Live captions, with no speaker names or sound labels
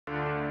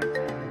So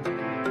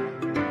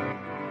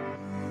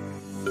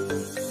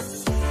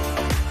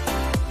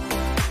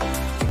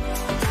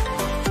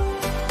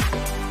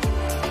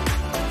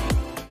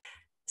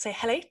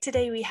hello,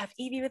 today we have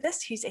Evie with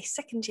us, who's a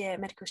second year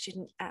medical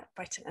student at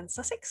Brighton and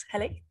Sussex.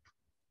 Hello.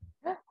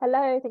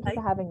 Hello, thank you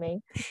for having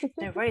me.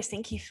 No worries,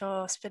 thank you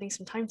for spending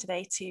some time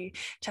today to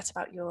chat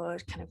about your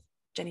kind of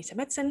journey to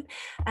medicine.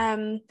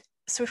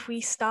 So if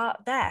we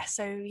start there,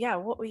 so yeah,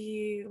 what did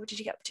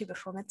you get up to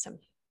before medicine?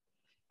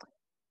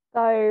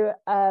 So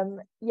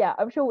yeah,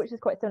 I'm sure which is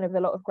quite similar with a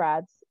lot of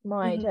grads.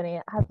 My journey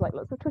has like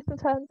lots of twists and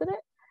turns in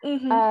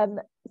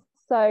it.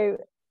 So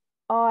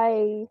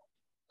I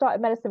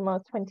started medicine when I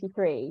was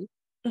 23.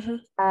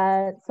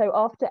 So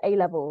after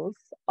A-levels,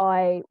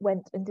 I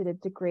went and did a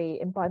degree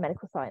in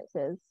Biomedical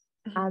Sciences.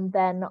 And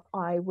then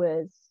I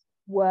was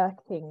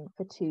working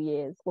for 2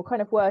 years. Well,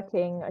 kind of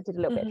working, I did a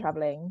little bit of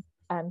traveling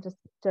and just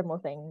general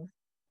things.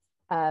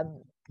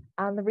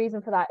 And the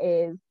reason for that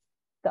is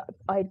that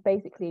I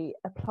basically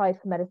applied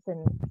for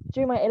medicine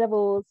during my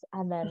A-levels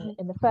and then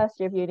in the first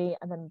year of uni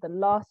and then the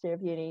last year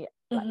of uni,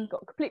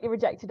 got completely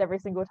rejected every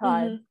single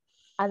time.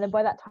 And then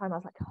by that time I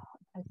was like, oh,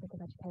 I'm so sick of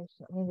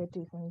education. I'm going to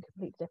do something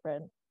completely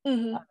different,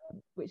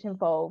 which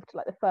involved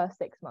like the first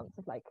 6 months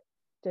of like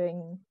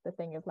doing the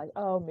thing of like,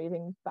 oh,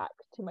 moving back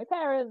to my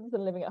parents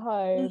and living at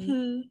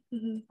home,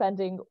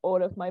 spending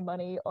all of my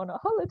money on a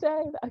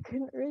holiday that I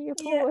couldn't really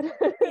afford,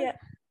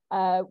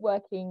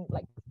 working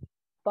like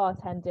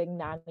bartending,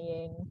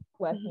 nannying,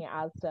 working at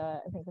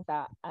Asda and things like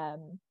that.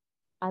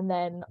 And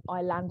then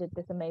I landed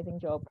this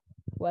amazing job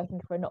working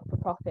for a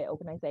not-for-profit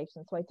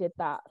organisation. So I did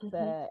that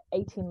for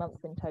 18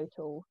 months in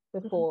total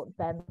before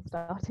then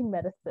starting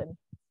medicine.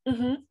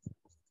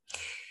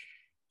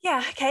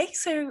 Yeah, okay,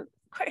 so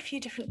quite a few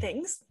different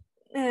things.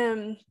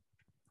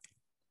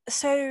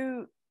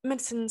 So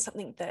medicine's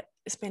something that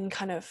has been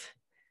kind of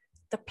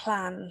the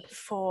plan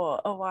for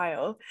a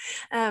while.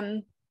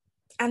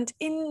 And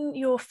in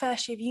your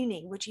first year of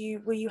uni,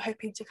 were you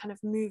hoping to kind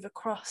of move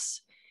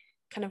across,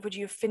 would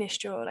you have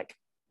finished your, like,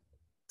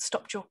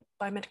 stopped your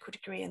biomedical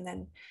degree and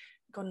then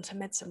gone to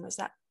medicine? Was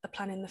that the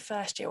plan in the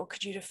first year, or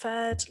could you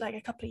deferred like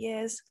a couple of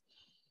years?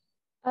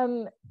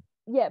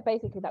 Yeah,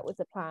 basically that was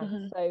the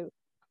plan. So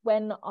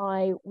when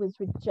I was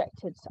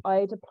rejected,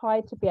 I'd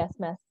applied to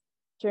BSMS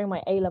during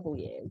my A-level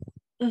years,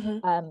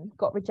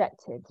 got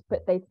rejected,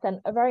 but they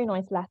sent a very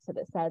nice letter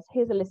that says,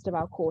 here's a list of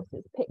our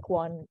courses, pick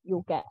one,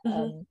 you'll get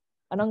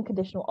an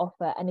unconditional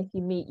offer, and if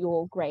you meet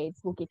your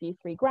grades, we'll give you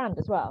 $3,000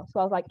 as well.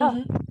 So I was like,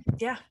 oh,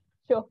 yeah,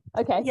 sure,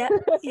 okay. Yeah,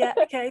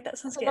 okay, that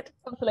sounds good.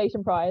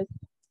 Consolation prize.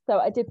 So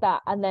I did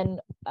that, and then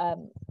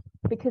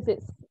because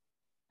it's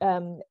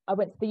I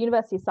went to the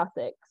University of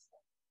Sussex,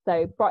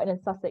 so Brighton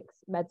and Sussex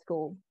Med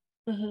School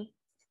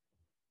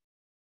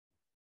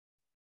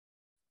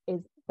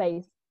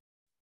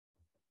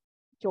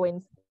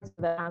joins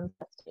the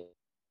ancestry,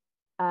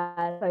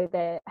 so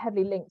they're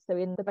heavily linked. So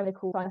in the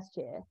medical first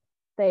year,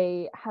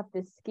 they have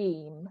this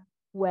scheme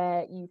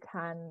where you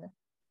can,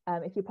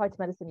 if you apply to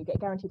medicine, you get a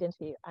guaranteed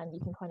interview, and you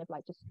can kind of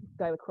like just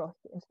go across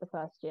into the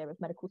first year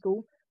of medical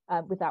school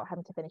without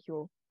having to finish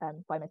your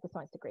biomedical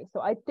science degree.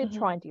 So I did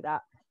try and do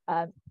that.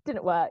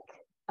 Didn't work.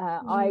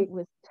 I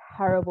was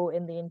terrible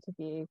in the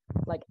interview,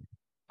 like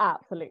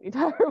absolutely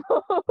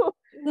terrible.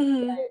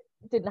 So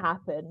it didn't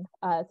happen.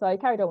 So I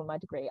carried on with my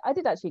degree. I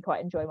did actually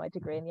quite enjoy my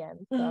degree in the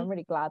end, so I'm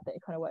really glad that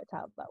it kind of worked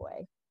out that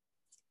way.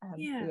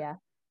 Yeah.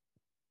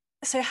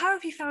 So how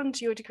have you found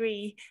your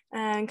degree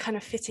and kind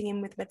of fitting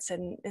in with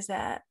medicine? Is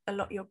there a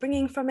lot you're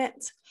bringing from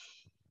it?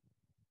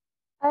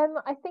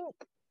 I think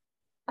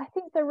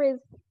there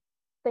is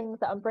things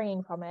that I'm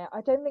bringing from it.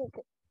 I don't think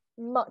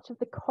much of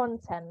the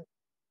content,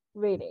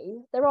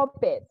 really. There are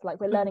bits, like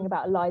we're learning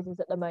about ELISAs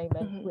at the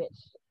moment, which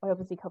I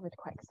obviously covered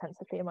quite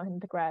extensively in my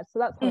undergrad, so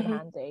that's quite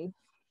handy.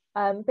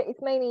 But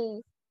it's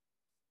mainly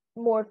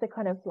more of the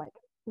kind of like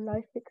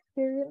life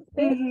experience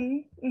bit.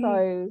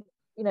 So,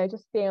 you know,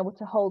 just being able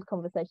to hold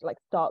conversations, like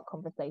start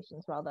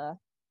conversations rather,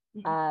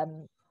 you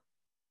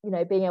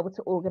know, being able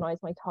to organize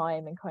my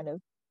time and kind of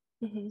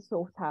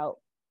sort out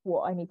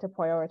what I need to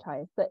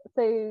prioritize.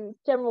 So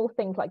general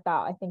things like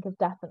that I think have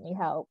definitely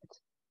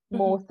helped,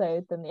 more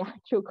so than the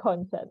actual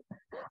content.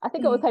 I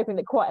think I was hoping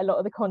that quite a lot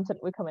of the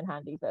content would come in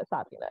handy, but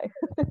sadly no.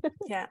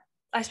 Yeah,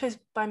 I suppose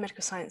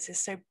biomedical science is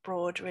so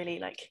broad, really.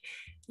 Like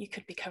you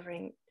could be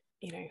covering,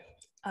 you know,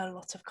 a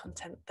lot of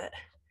content that,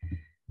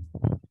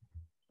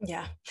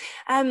 yeah.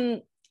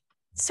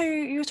 So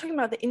you were talking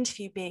about the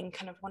interview being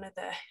kind of one of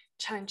the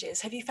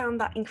challenges. Have you found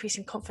that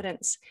increasing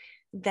confidence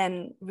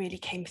then really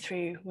came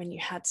through when you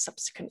had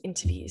subsequent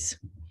interviews?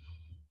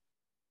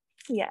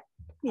 Yeah.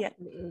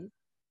 Absolutely.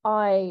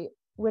 I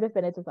would have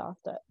been a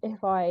disaster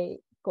if I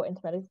got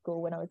into medical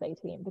school when I was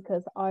 18,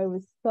 because I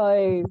was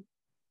so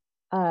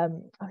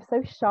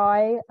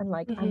shy and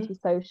like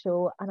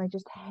antisocial, and I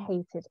just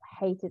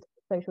hated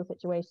social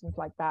situations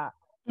like that.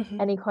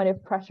 Any kind of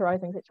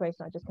pressurizing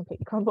situation, I just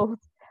completely crumbled.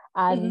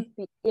 And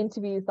the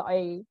interviews that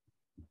I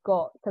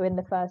got, so in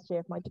the first year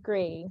of my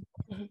degree,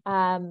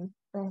 I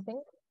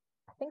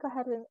think I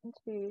had an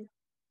interview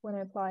when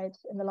I applied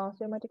in the last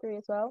year of my degree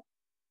as well.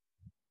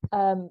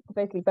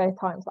 Basically both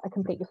times I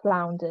completely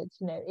floundered.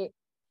 You know,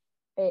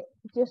 it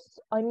just,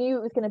 I knew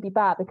it was going to be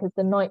bad because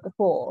the night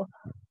before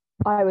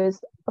I was,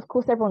 of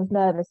course everyone's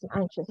nervous and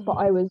anxious, but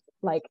I was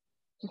like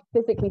just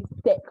physically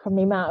sick from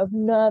the amount of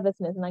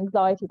nervousness and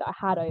anxiety that I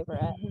had over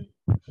it.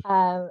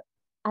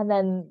 And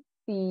then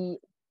the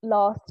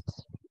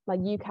last like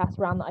UCAS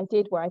round that I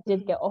did, where I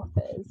did get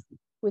offers,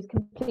 was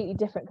completely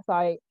different because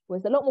I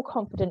was a lot more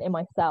confident in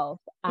myself,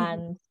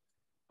 and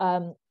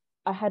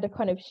I had a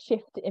kind of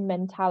shift in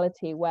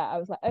mentality where I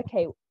was like,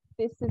 okay,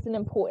 this is an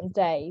important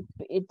day,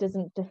 but it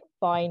doesn't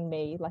define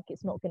me. Like,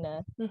 it's not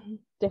gonna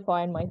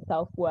define my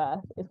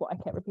self-worth, is what I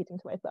kept repeating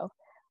to myself.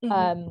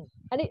 And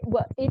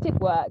it did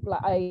work.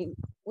 Like, I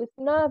was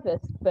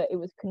nervous, but it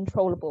was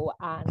controllable,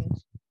 and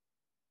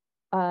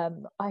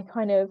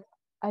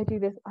I do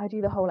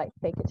the whole like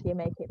fake it till you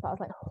make it. But I was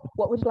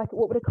like,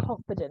 what would a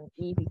confident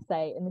Evie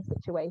say in this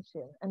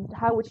situation, and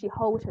how would she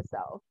hold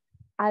herself?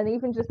 And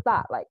even just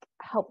that like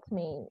helped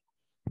me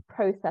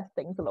process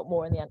things a lot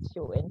more in the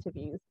actual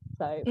interviews.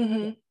 So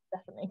yeah,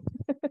 definitely.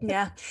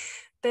 Yeah,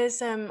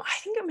 there's I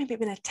think it maybe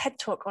been a TED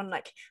talk on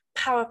like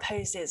power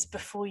poses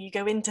before you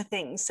go into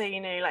things. So, you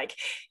know, like,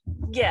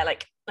 yeah,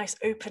 like nice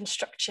open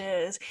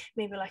structures,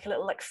 maybe like a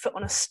little like foot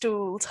on a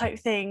stool type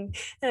thing,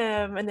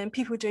 and then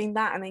people doing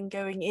that and then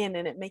going in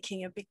and it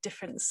making a big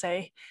difference.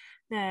 So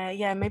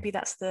yeah, maybe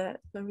that's the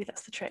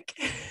trick.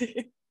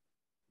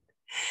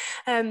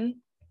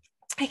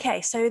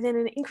 Okay, so then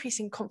an increase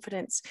in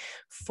confidence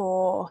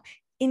for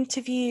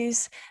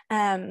interviews,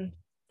 and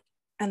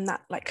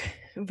that like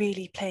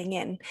really playing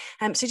in.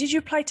 So did you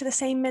apply to the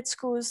same med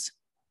schools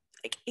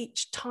like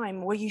each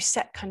time? Were you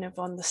set kind of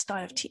on the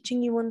style of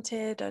teaching you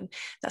wanted and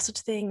that sort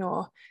of thing,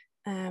 or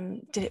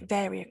did it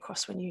vary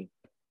across when you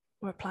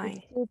were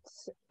applying?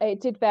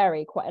 It did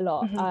vary quite a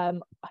lot. I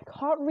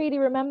can't really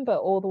remember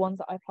all the ones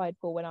that I applied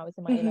for when I was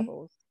in my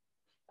A-levels.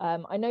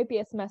 I know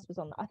BSMS was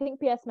on that. I think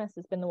BSMS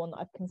has been the one that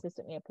I've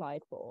consistently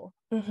applied for,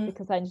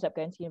 because I ended up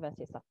going to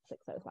University of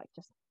Sussex, so it was like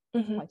just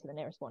apply to the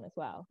nearest one as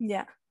well.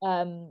 Yeah.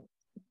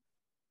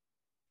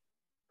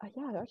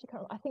 Yeah, I actually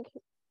can't. I think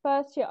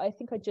first year, I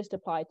think I just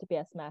applied to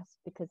BSMS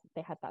because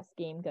they had that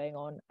scheme going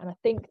on, and I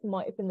think it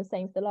might have been the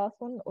same for the last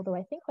one. Although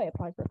I think I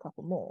applied for a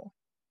couple more.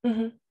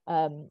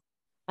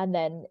 And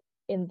then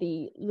in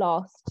the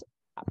last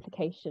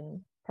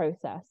application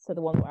process, so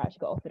the one where I actually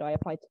got offered, I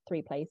applied to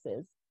 3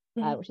 places.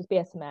 Which is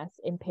BSMS,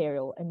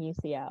 Imperial, and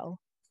UCL.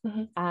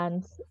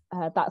 And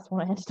that's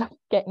when I ended up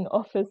getting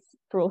offers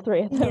for all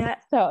 3 of them. Yeah.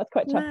 So I was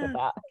quite chuffed with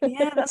that.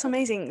 Yeah, that's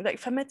amazing. Like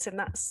for medicine,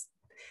 that's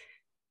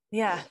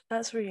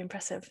really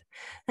impressive.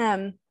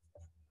 And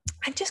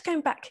just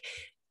going back,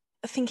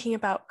 thinking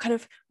about kind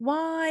of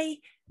why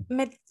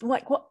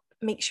what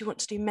makes you want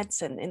to do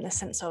medicine, in the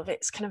sense of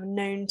it's kind of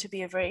known to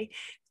be a very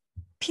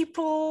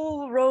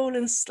people role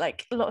and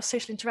like a lot of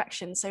social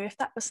interaction. So if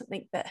that was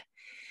something that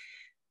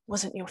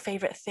wasn't your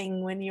favorite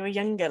thing when you were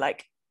younger,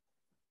 like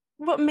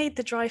what made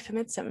the drive for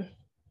medicine?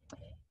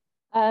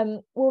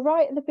 Well,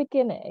 right at the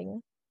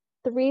beginning,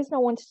 the reason I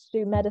wanted to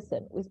do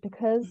medicine was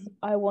because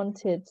I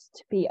wanted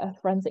to be a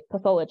forensic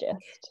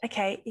pathologist.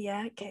 Okay,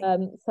 yeah, okay.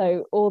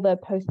 So all the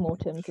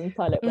postmortems and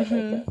silent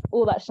witnesses,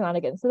 all that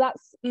shenanigans. So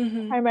that's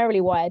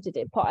primarily why I did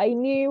it. But I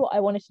knew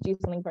I wanted to do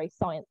something very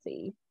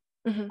sciencey.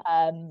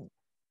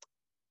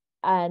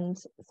 And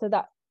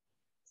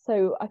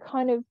so I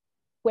kind of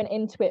went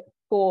into it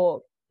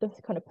for this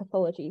kind of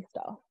pathology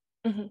stuff.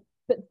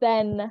 But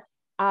then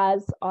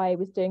as I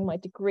was doing my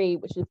degree,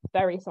 which is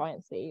very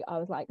sciencey, I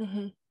was like,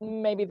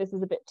 maybe this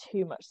is a bit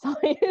too much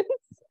science.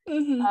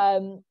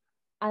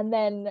 And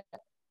then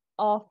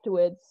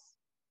afterwards,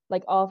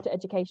 like after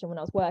education, when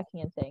I was working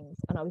in things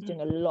and I was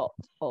doing a lot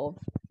of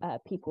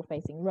people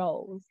facing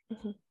roles,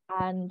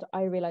 and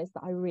I realized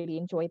that I really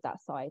enjoyed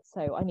that side,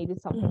 so I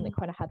needed something that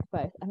kind of had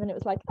both. And then it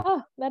was like,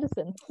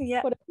 medicine.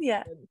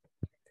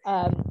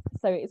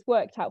 So it's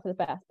worked out for the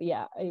best. But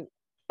yeah,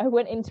 I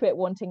went into it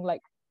wanting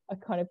like a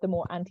kind of the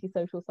more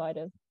antisocial side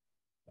of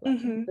like,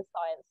 the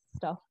science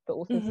stuff, but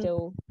also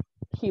still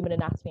human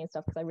anatomy and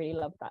stuff, because I really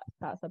loved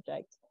that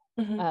subject.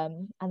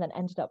 And then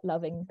ended up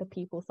loving the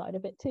people side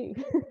of it too.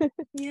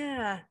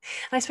 Yeah, and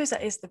I suppose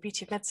that is the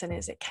beauty of medicine,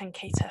 is it can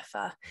cater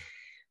for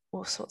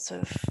all sorts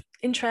of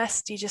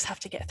interest. You just have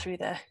to get through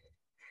the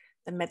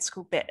med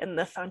school bit and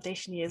the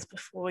foundation years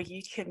before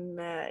you can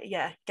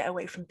get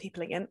away from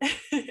people again.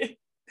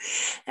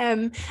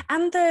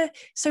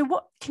 So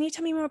what can you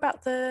tell me more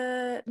about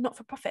the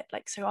not-for-profit,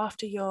 like, so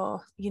after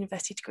your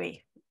university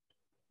degree?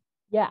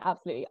 Yeah,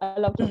 absolutely, I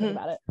love talking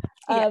about it.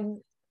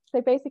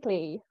 So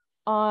basically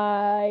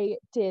I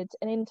did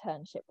an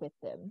internship with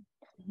them.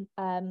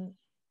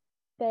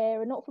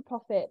 They're a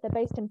not-for-profit, they're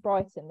based in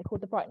Brighton, they're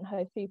called the Brighton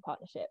Hove Food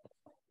Partnership.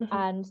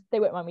 And they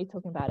won't mind me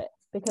talking about it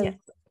because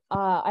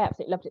I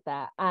absolutely loved it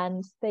there.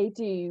 And they're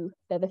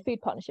the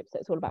food partnership, so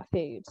it's all about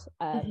food,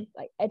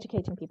 like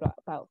educating people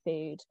about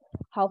food,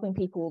 helping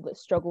people that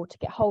struggle to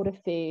get hold of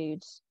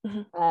food.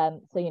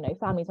 So, you know,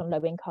 families on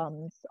low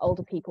incomes,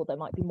 older people that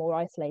might be more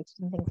isolated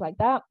and things like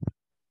that.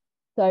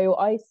 So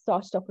I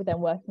started off with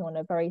them working on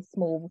a very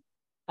small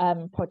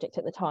project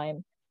at the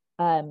time,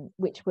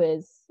 which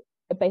was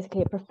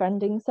basically a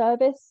befriending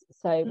service.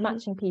 So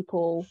matching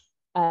people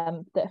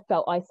that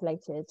felt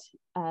isolated,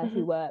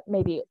 who were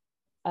maybe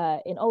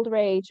in older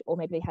age, or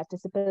maybe they had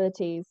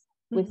disabilities,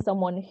 with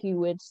someone who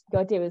would, the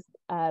idea was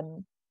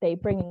they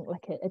bring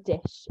like a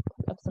dish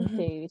of some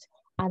food,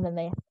 and then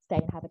they stay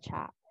and have a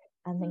chat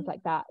and things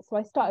like that. So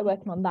I started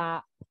working on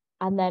that,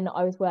 and then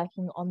I was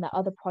working on their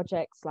other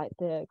projects like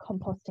the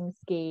composting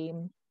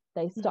scheme.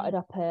 They started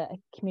up a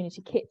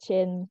community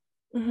kitchen.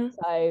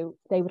 So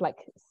they would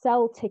like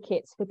sell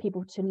tickets for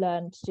people to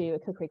learn to do a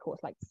cookery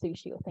course like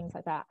sushi or things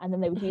like that, and then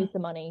they would use the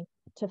money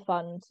to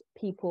fund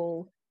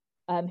people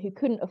who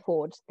couldn't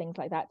afford things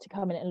like that to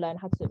come in and learn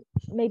how to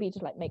maybe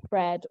just like make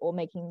bread or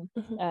making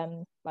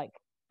like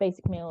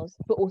basic meals,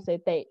 but also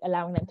they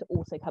allowing them to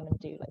also come and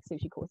do like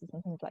sushi courses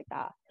and things like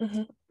that. A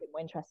bit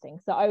more interesting.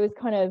 So I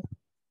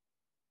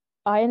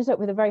ended up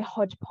with a very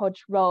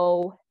hodgepodge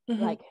role,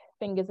 like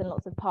fingers in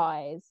lots of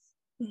pies,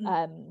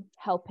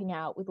 helping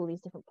out with all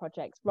these different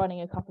projects,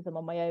 running a couple of them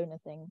on my own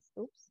and things.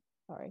 Oops,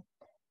 sorry.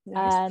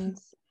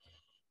 Nice.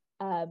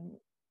 And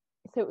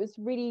so it was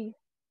really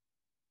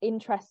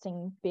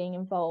interesting being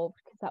involved,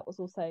 because that was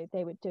also,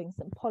 they were doing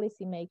some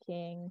policy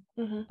making,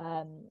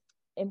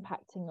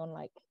 impacting on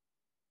like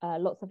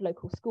lots of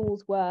local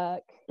schools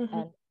work,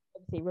 and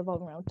obviously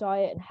revolving around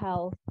diet and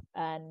health,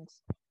 and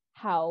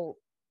how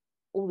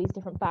all these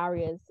different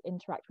barriers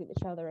interact with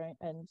each other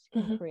and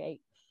can create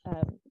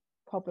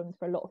problems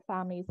for a lot of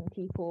families and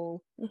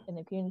people in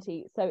the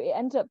community. So it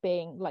ended up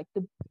being like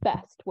the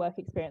best work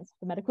experience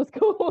for medical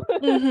school.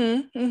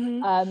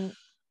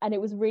 And it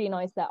was really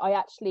nice that I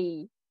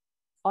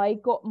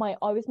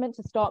was meant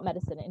to start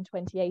medicine in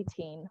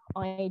 2018.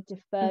 I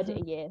deferred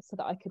it a year so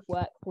that I could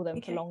work for them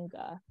for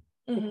longer,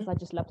 because I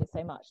just loved it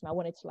so much, and I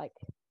wanted to like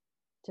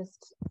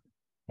just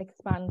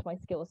expand my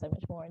skills so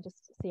much more and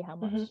just see how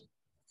much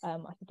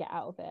I could get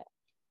out of it.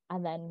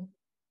 And then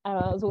I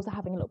was also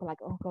having a look like,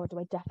 oh god, do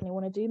I definitely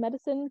want to do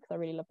medicine, because I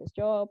really love this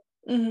job.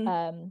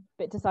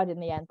 But decided in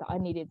the end that I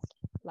needed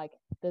like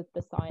the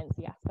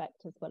sciencey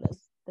aspect as well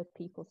as the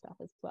people stuff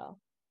as well.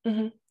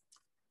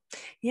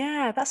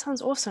 Yeah, that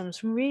sounds awesome.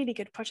 Some really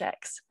good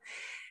projects.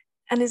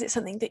 And is it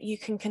something that you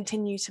can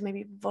continue to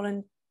maybe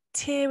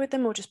volunteer with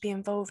them, or just be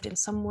involved in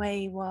some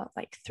way while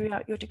like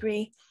throughout your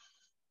degree?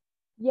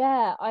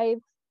 Yeah,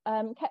 I've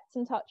kept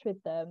in touch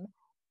with them,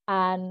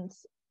 and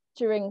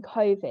during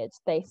COVID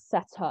they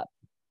set up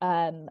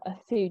a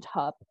food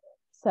hub.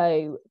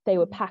 So they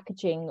were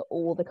packaging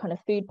all the kind of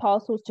food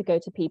parcels to go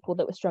to people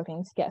that were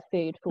struggling to get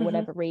food for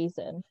whatever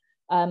reason.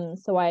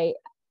 So I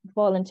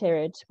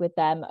volunteered with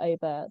them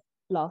over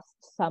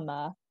last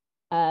summer,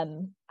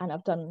 and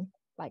I've done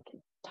like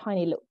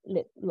tiny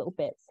little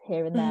bits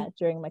here and there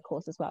during my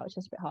course as well. It's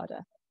just a bit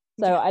harder.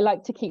 So I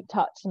like to keep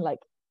touch and like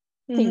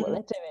see what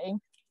they're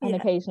doing, and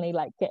occasionally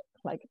like get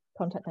like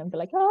contact them and be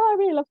like, oh, I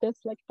really love this,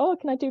 like, oh,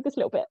 can I do this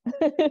little bit?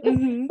 Which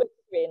is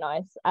really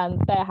nice,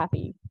 and they're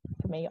happy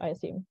for me, I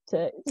assume,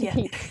 to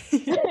keep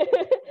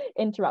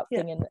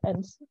interrupting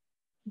and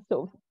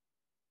sort of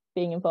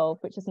being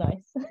involved, which is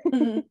nice.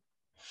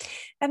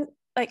 And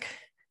like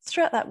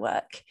throughout that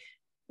work,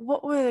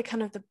 what were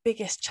kind of the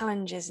biggest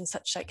challenges in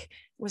such, like,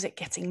 was it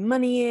getting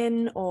money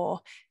in, or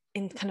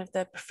in kind of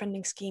the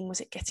befriending scheme, was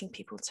it getting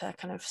people to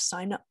kind of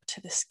sign up to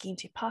the scheme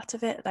to be part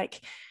of it,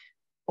 like,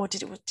 or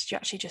did you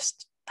actually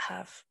just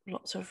have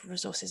lots of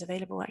resources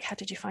available? Like, how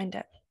did you find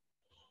it?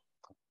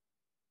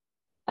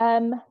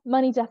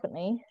 Money,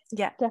 definitely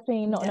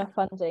not enough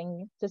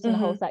funding just in the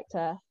whole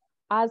sector.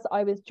 As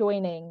I was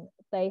joining,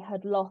 they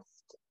had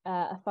lost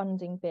a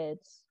funding bid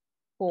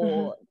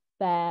for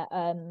their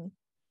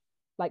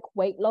like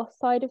weight loss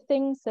side of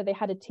things. So they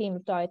had a team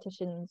of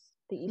dietitians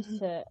that used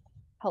to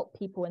help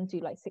people and do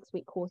like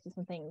 6-week courses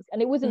and things.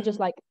 And it wasn't just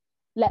like,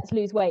 let's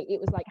lose weight. It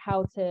was like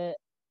how to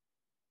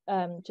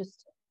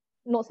just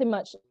not so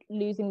much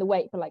losing the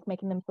weight, but like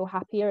making them feel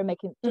happier and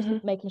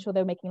making sure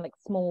they were making like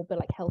small but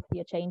like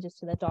healthier changes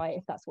to their diet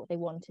if that's what they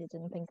wanted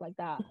and things like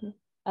that.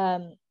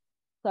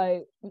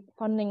 So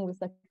funding was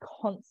a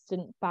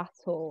constant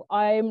battle.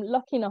 I'm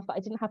lucky enough that I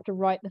didn't have to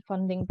write the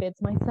funding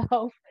bids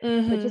myself,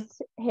 but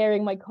just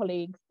hearing my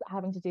colleagues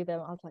having to do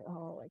them, I was like,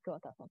 oh my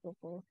god, that sounds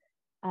awful.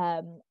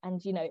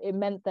 And you know, it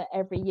meant that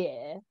every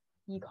year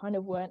you kind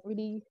of weren't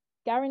really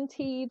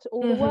guaranteed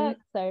all the work.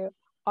 So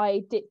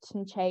I dipped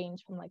and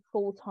changed from like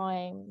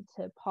full-time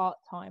to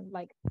part-time,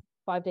 like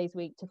 5 days a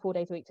week to 4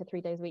 days a week to 3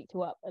 days a week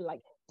to up,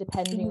 like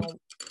depending on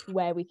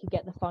where we could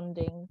get the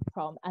funding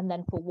from and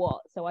then for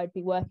what. So I'd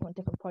be working on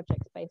different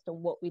projects based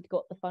on what we'd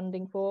got the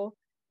funding for,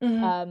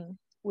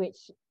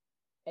 which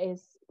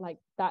is like,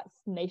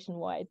 that's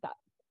nationwide. That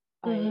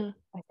I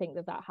think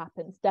that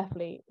happens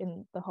definitely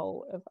in the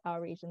whole of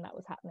our region. That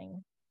was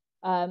happening.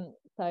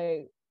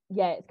 So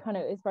yeah,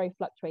 it's very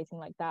fluctuating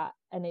like that,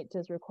 and it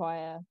does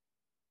require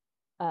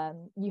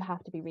you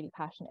have to be really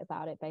passionate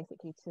about it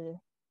basically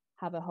to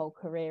have a whole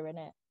career in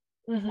it.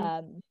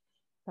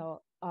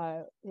 So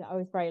I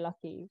was very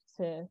lucky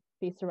to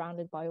be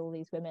surrounded by all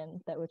these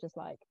women that were just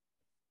like,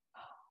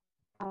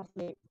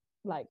 absolute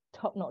like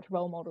top-notch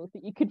role models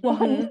that you could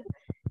want,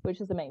 which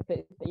was amazing.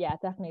 But yeah,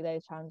 definitely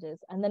those challenges.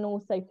 And then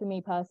also for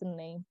me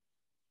personally,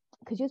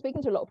 because you're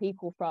speaking to a lot of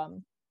people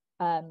from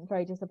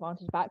very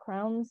disadvantaged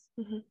backgrounds,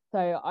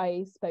 so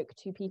I spoke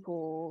to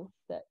people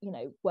that, you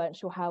know, weren't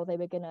sure how they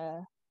were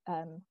gonna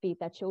feed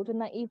their children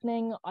that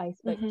evening. I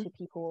spoke to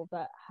people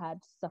that had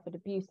suffered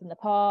abuse in the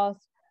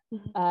past.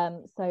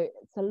 So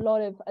it's a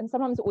lot of, and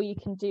sometimes all you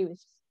can do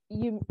is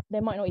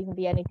there might not even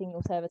be anything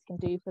your service can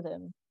do for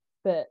them,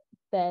 but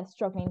they're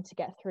struggling to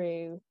get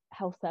through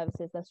health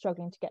services, they're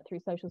struggling to get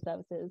through social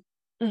services,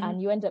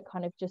 and you end up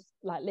kind of just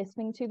like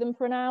listening to them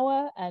for an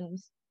hour, and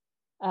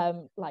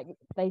like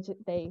they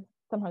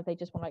sometimes they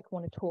just want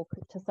to talk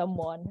to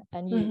someone,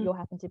 and you'll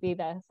happen to be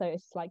there, so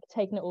it's like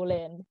taking it all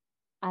in,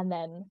 and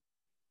then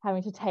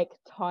having to take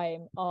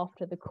time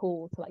after the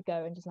call to like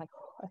go and just like,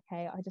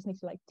 okay, I just need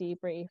to like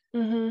debrief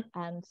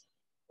and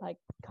like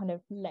kind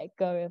of let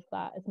go of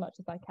that as much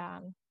as I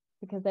can,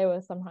 because there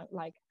were sometimes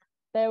like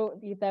there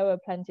were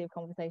plenty of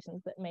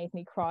conversations that made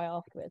me cry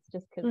afterwards,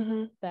 just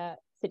because their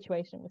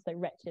situation was so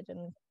wretched,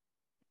 and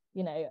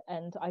you know,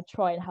 and I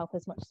try and help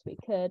as much as we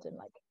could, and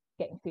like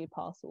getting food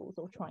parcels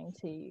or trying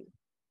to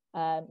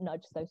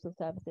nudge social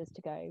services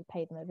to go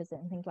pay them a visit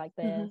and things like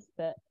this.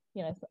 But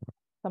you know,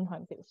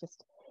 sometimes it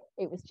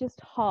was just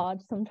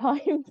hard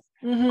sometimes,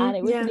 and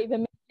it wasn't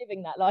even me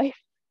living that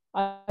life.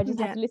 I just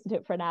had to listen to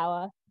it for an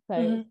hour.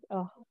 So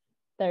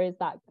there is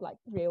that like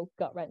real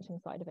gut-wrenching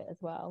side of it as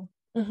well.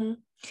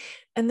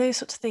 And those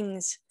sorts of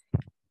things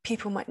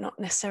people might not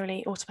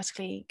necessarily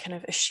automatically kind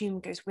of assume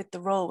goes with the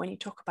role. When you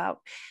talk about,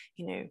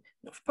 you know,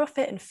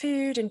 not-for-profit and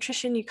food and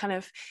nutrition, you kind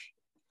of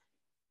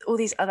all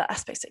these other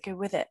aspects that go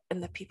with it,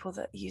 and the people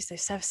that use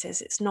those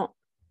services, it's not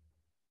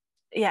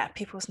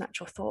people's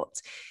natural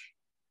thoughts.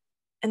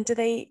 And do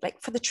they, like,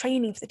 for the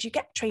training, do you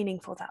get training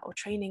for that, or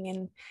training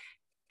in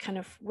kind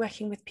of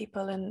working with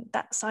people and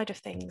that side of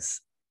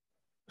things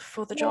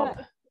for the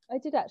job? I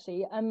did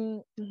actually.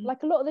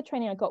 Like a lot of the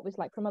training I got was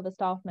like from other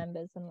staff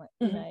members, and like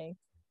you know,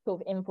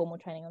 sort of informal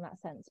training on that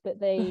sense. But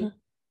they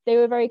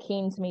were very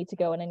keen to me to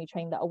go on any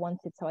training that I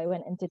wanted, so I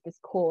went and did this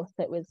course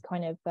that was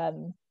kind of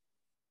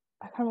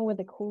I can't remember what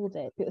they called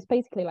it, but it was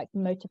basically like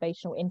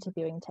motivational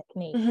interviewing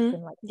techniques,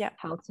 and like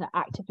how to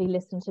actively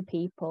listen to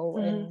people,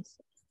 and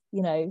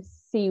you know,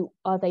 see,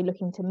 are they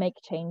looking to make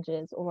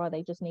changes, or are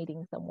they just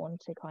needing someone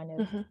to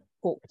kind of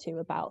talk to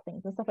about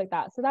things and stuff like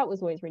that. So that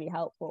was always really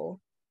helpful.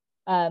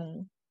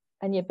 And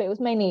yeah, but it was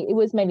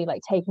mainly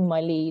like taking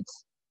my lead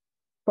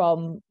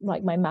from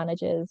like my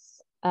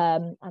managers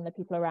and the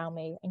people around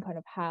me, and kind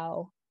of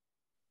how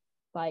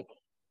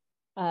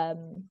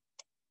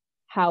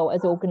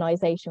as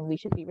organization we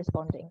should be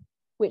responding,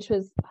 which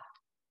was,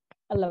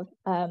 I love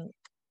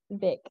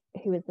Vic,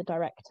 who is the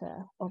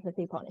director of the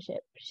Food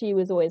Partnership. She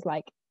was always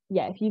like,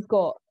 yeah, if you've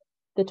got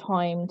the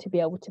time to be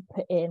able to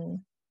put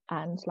in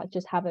and like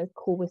just have a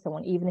call with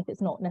someone, even if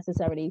it's not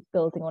necessarily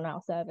building on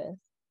our service,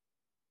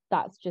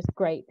 that's just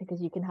great,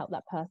 because you can help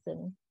that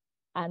person,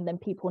 and then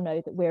people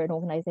know that we're an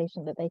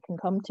organization that they can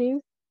come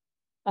to.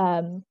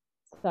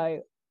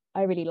 So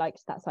I really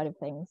liked that side of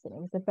things, and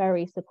it was a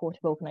very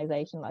supportive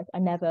organization. Like I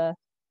never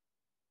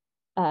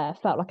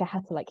felt like I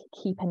had to like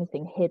keep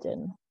anything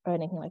hidden or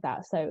anything like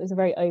that. So it was a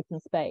very open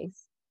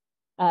space,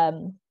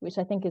 which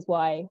I think is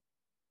why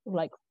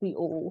like we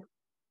all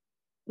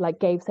like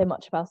gave so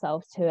much of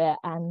ourselves to it,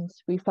 and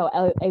we felt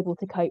able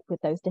to cope with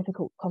those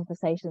difficult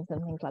conversations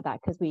and things like that,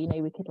 because we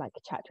knew we could like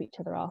chat to each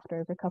other after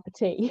over a cup of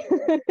tea.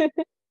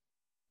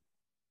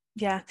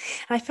 And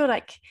I feel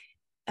like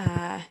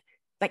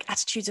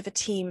attitudes of a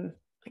team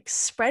like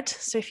spread.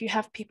 So if you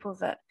have people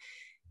that,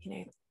 you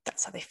know,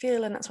 that's how they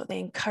feel and that's what they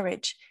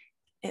encourage,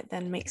 it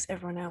then makes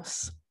everyone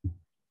else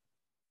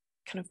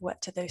kind of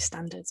work to those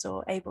standards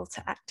or able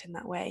to act in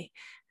that way.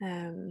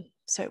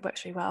 So it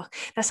works really well.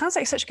 That sounds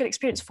like such a good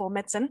experience for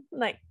medicine.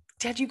 Like,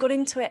 had you got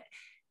into it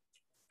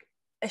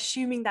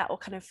assuming that, or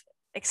kind of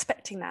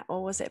expecting that,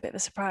 or was it a bit of a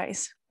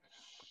surprise?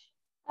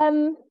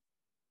 I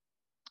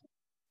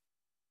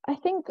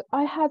think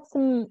I had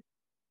some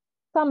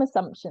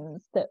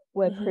assumptions that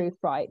were proved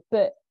right,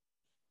 but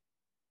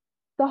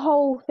the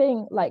whole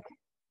thing, like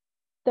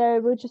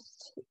it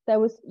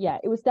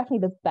was definitely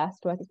the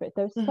best work experience.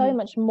 There was so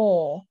much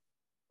more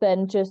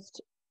than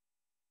just,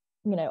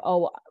 you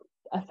know,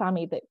 a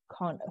family that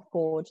can't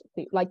afford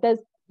food. Like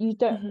you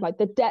don't like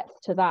the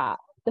depth to that.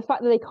 The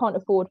fact that they can't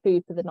afford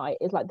food for the night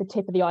is like the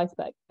tip of the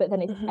iceberg, but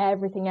then it's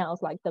everything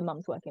else, like the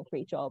mum's working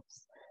 3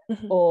 jobs,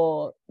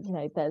 or you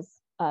know,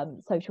 there's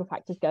social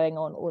factors going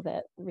on, or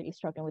they're really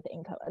struggling with the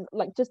income, and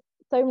like just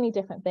so many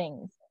different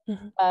things.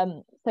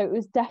 So it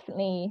was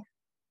definitely,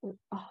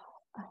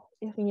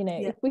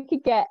 if we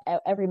could get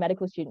every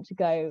medical student to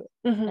go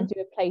and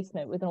do a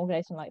placement with an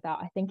organization like that,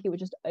 I think it would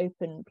just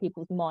open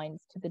people's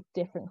minds to the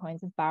different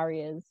kinds of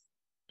barriers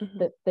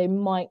that they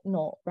might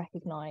not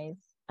recognize,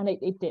 and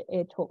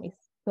it taught me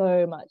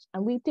so much.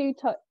 And we do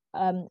touch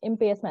in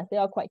BSMS, they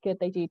are quite good,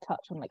 they do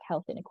touch on like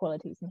health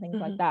inequalities and things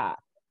like that,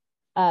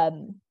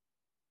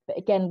 but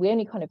again, we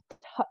only kind of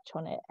touch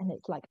on it, and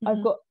it's like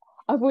I've got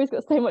I've always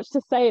got so much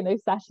to say in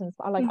those sessions,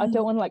 but I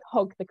don't want to like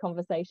hog the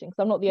conversation because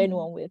I'm not the only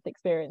one with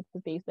experience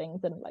with these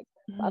things, and like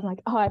I'm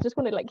like, oh, I just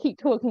want to like keep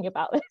talking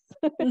about this.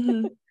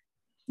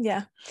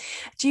 Yeah.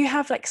 Do you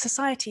have like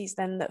societies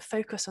then that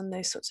focus on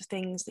those sorts of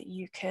things that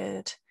you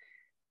could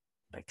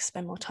like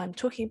spend more time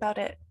talking about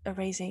it, or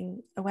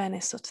raising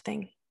awareness sort of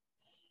thing?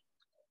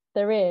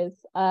 There is.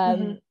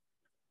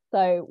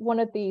 So one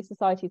of the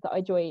societies that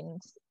I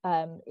joined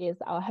is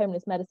our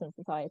Homeless Medicine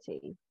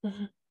Society,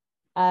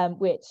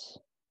 which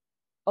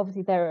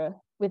obviously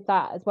with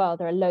that as well,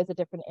 there are loads of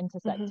different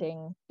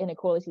intersecting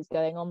inequalities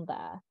going on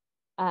there.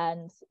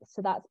 And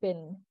so that's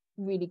been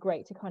really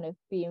great to kind of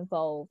be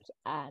involved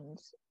and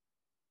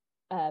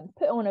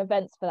put on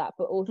events for that,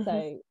 but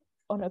also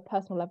on a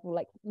personal level,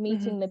 like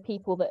meeting the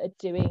people that are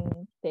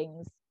doing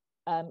things,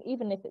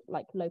 even if it's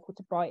like local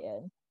to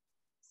Brighton,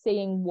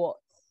 seeing what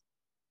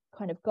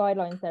kind of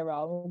guidelines there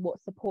are and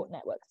what support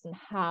networks and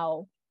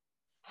how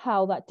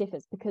that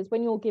differs, because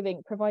when you're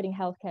providing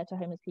healthcare to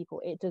homeless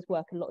people, it does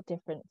work a lot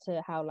different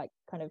to how like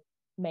kind of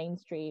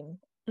mainstream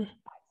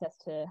access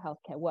to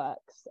healthcare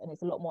works, and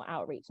it's a lot more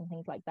outreach and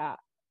things like that.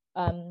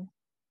 So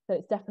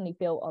it's definitely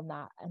built on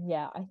that. And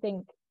yeah, I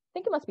think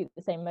it must be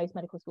the same in most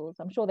medical schools.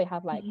 I'm sure they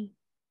have like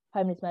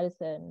homeless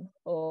medicine,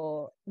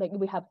 or like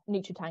we have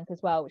NutriTank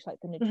as well, which like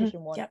the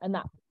nutrition one, and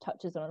that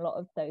touches on a lot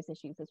of those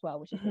issues as well,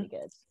 which is really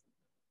good.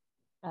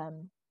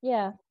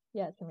 Yeah,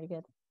 it's been really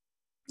good.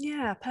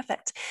 Yeah,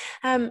 perfect.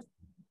 And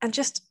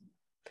just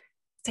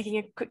taking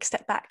a quick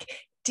step back,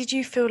 did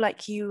you feel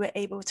like you were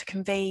able to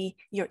convey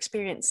your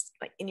experience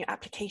like in your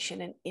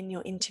application and in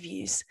your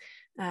interviews?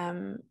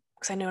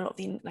 Because I know a lot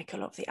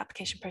of the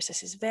application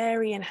processes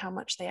vary, and how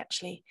much they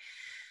actually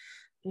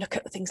look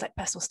at things like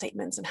personal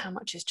statements and how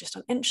much is just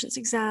on entrance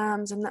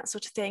exams and that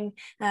sort of thing.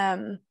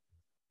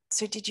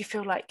 So did you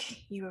feel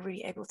like you were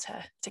really able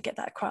to get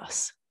that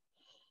across?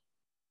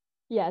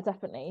 Yeah,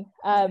 definitely.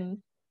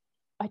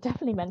 I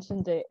definitely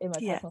mentioned it in my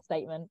personal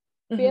statement.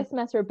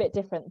 BSMS are a bit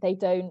different. They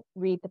don't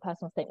read the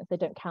personal statements. They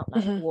don't count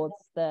that towards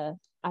the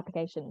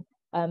application.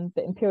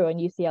 But Imperial and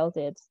UCL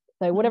did.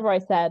 So whatever I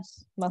said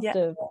must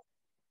have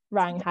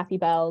rang happy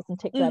bells and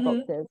ticked their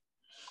boxes.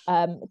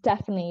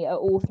 Definitely at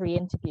all three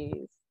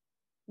interviews,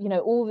 you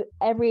know,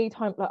 every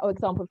time, like,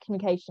 example of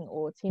communication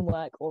or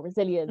teamwork or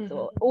resilience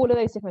or all of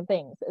those different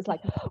things. It's like,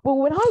 well,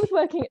 when I was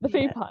working at the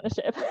food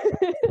partnership,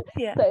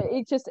 so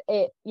it just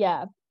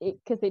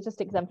because it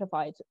just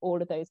exemplified all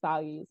of those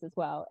values as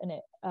well, and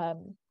it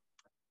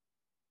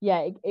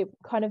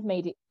kind of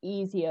made it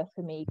easier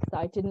for me, because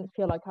I didn't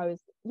feel like I was,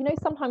 you know,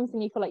 sometimes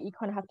when you feel like you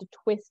kind of have to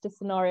twist a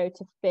scenario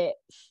to fit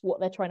what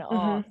they're trying to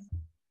ask,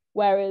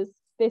 whereas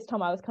this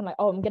time I was kind of like,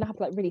 oh, I'm gonna have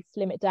to like really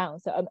slim it down,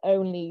 so I'm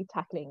only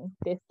tackling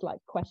this like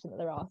question that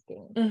they're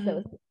asking. So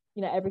it's,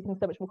 you know, everything's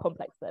so much more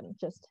complex than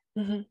just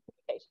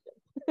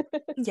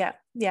yeah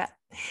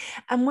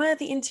And were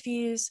the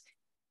interviews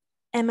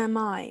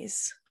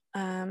MMIs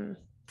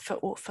for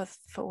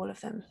all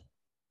of them?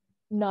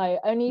 No,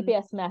 only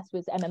BSMS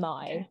was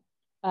MMI.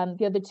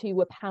 The other two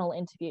were panel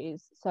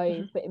interviews.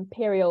 So for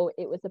Imperial,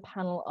 it was a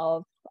panel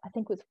of, I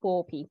think it was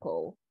 4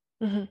 people.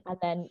 And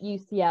then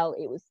UCL,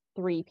 it was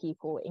 3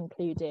 people,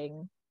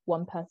 including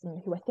one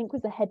person who I think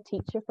was a head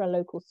teacher for a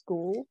local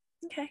school.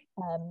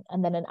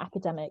 And then an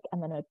academic,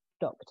 and then a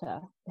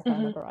doctor, if I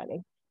remember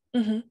rightly.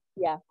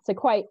 Yeah, so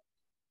quite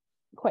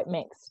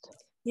mixed.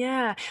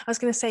 Yeah, I was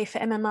going to say, for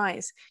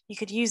MMIs, you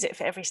could use it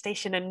for every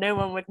station and no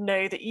one would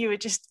know that you were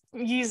just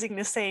using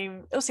the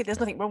same. Obviously, there's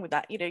nothing wrong with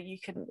that. You know, you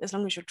can, as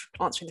long as you're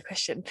answering the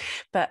question.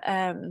 But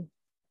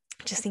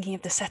just thinking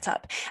of the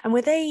setup. And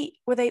were they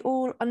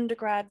all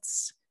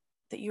undergrads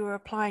that you were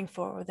applying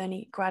for, or were there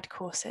any grad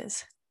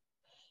courses?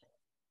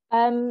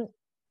 So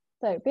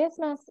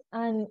BSMS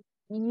and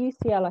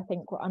UCL, I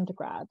think, were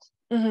undergrad.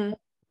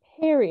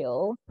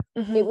 Imperial,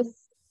 it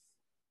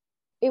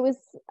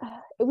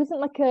wasn't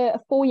like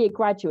a 4-year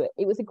graduate.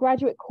 It was a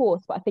graduate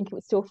course, but I think it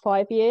was still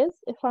 5 years,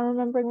 if I'm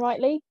remembering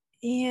rightly.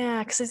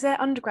 Yeah, because is their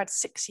undergrad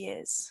 6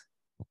 years?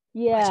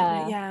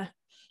 Yeah.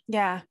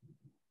 I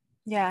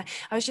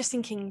was just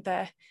thinking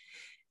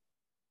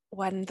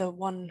when the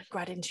one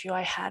grad interview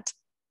I had,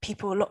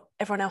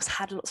 everyone else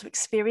had lots of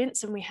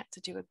experience, and we had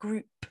to do a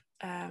group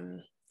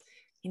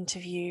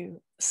interview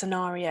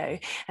scenario,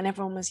 and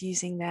everyone was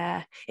using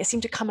it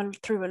seemed to come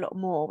through a lot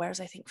more, whereas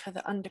I think for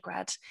the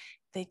undergrad,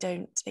 they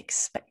don't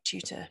expect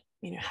you to,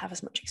 you know, have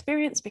as much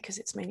experience because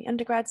it's mainly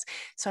undergrads.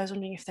 So I was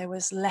wondering if there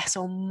was less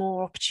or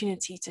more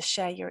opportunity to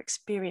share your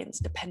experience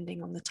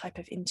depending on the type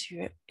of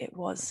interview it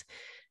was,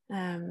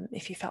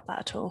 if you felt that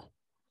at all.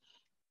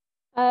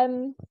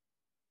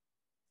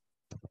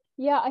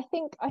 Yeah, I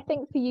think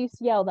for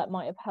UCL that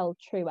might have held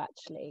true,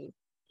 actually.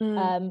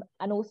 And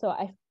also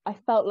I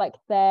felt like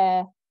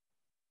their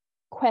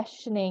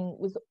questioning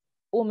was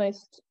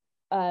almost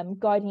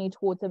guiding you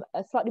towards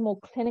a slightly more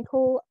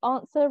clinical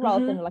answer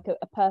rather than like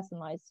a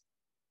personalized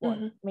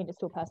one. I mean, it's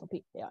still personal.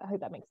 Yeah, I hope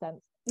that makes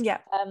sense.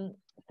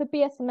 For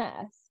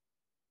BSMS,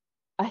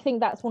 I think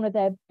that's one of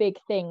their big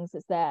things,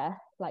 is they're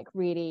like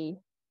really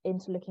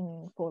into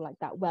looking for like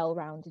that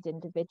well-rounded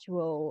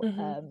individual.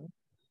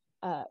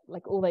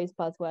 like all those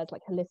buzzwords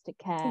like holistic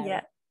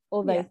care,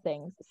 all those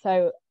things.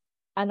 So,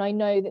 and I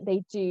know that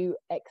they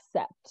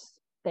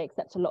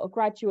accept a lot of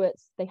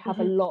graduates. They have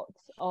a lot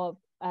of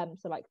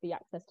so like the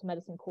access to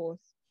medicine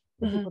course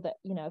for people that,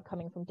 you know, are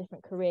coming from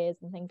different careers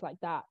and things like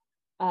that.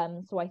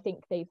 So I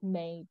think they've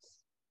made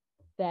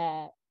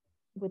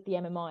with the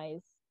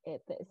MMIs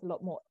that it's a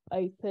lot more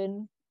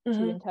open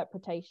to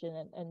interpretation,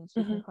 and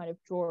you can kind of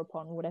draw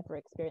upon whatever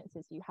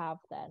experiences you have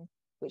then,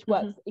 which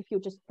works. If you're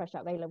just fresh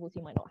out of A levels,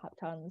 you might not have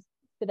tons,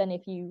 but then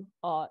if you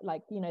are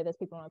like, you know, there's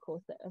people on our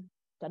course that have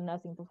done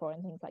nursing before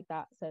and things like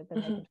that, so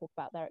then they can talk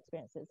about their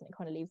experiences, and it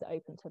kind of leaves it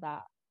open to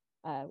that,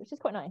 which is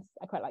quite nice.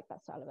 I quite like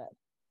that style of it.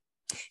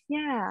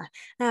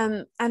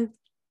 And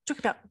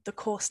talking about the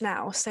course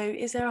now, so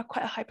is there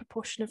quite a high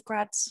proportion of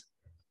grads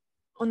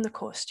on the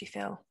course, do you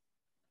feel?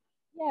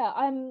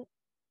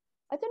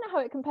 I don't know how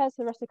it compares to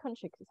the rest of the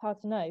country because it's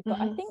hard to know,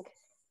 but I think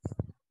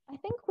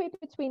we're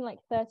between like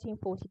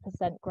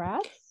 30-40%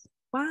 grads.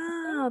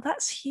 Wow,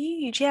 that's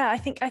huge. Yeah, I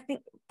think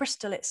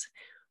Bristol, it's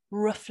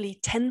roughly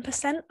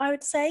 10%, I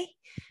would say.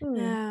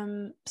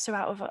 So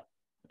out of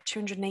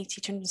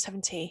 280,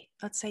 270,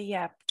 I'd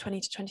say 20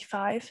 to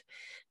 25.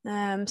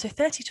 So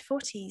 30 to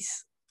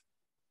 40s,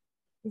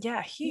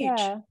 huge.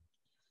 Yeah,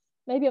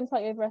 maybe I'm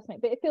slightly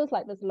overestimating, but it feels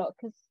like there's a lot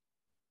because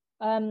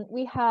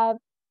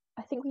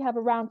I think we have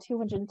around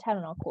 210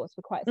 on our course.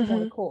 We're quite a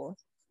smaller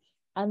course,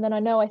 and then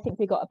I think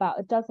we got about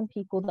a dozen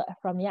people that are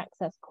from the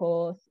access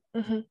course.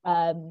 There's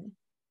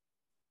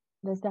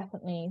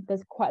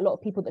quite a lot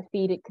of people that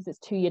feed it because it's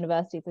 2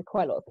 universities. There's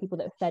quite a lot of people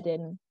that are fed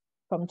in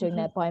from doing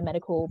their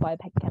biomedical,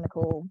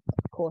 biochemical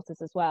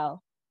courses as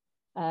well.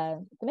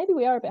 So maybe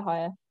we are a bit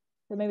higher.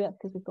 So maybe that's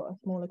because we've got a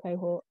smaller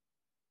cohort.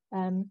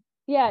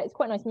 It's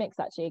quite a nice mix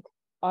actually.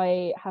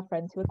 I have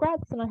friends who are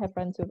grads and I have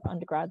friends who are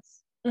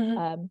undergrads.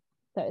 So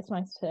it's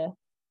nice to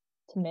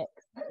mix.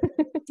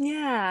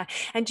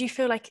 And do you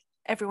feel like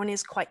everyone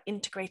is quite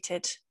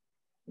integrated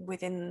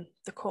within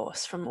the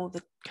course from all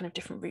the kind of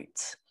different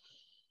routes?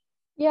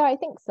 Yeah, I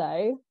think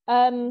so.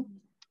 I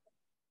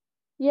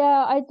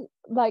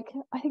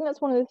think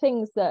that's one of the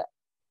things that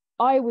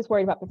I was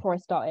worried about before I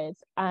started,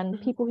 and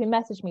people who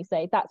message me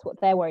say that's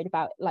what they're worried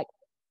about, like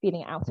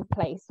feeling out of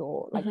place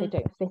or like they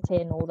don't fit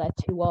in or they're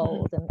too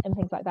old and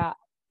things like that.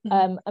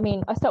 I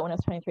mean, I started when I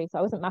was 23, so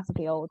I wasn't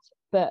massively old,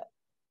 but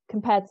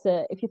compared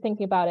to, if you're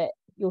thinking about it,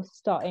 you're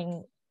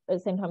starting at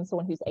the same time as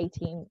someone who's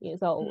 18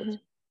 years old,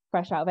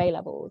 fresh out of A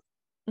levels.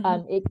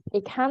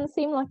 It can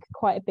seem like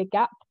quite a big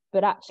gap,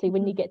 but actually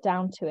when you get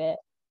down to it,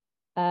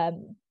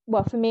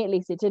 well, for me at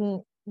least, it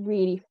didn't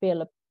really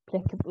feel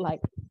applicable,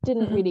 like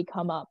didn't really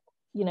come up.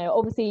 You know,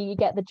 obviously you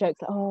get the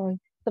jokes like, oh,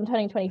 I'm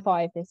turning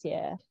 25 this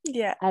year.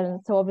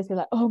 And so obviously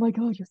like, oh my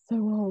God, you're so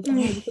old. Oh,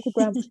 you're such a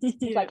grandma.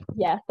 It's like,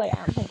 yes, I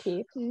am, thank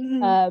you.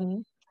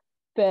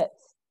 But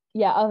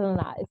yeah, other than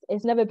that,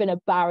 it's never been a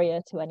barrier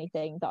to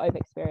anything that I've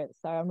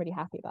experienced. So I'm really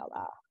happy about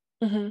that.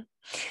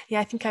 Yeah,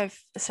 I think I've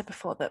said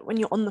before that when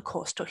you're on the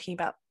course talking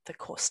about the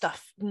course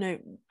stuff,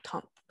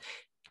 can't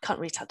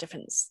really tell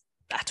difference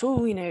at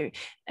all. You know,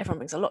 everyone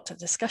brings a lot to the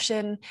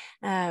discussion.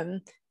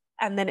 And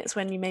then it's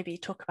when you maybe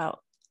talk about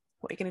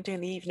what you're going to do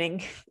in the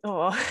evening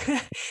or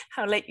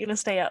how late you're going to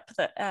stay up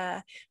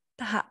that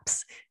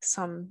perhaps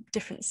some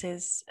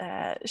differences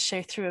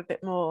show through a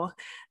bit more.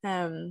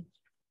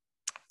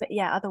 But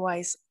yeah,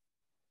 otherwise,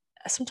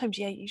 sometimes,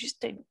 you just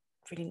don't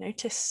really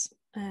notice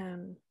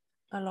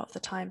a lot of the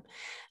time.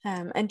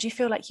 And do you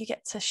feel like you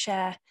get to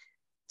share,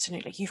 so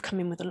like you've come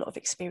in with a lot of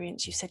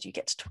experience, you said you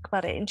get to talk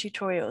about it in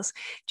tutorials.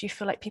 Do you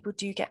feel like people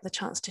do get the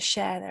chance to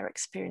share their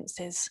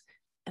experiences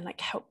and like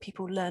help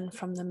people learn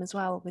from them as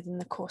well within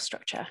the course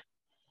structure?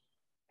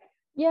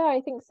 Yeah,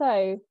 I think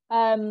so.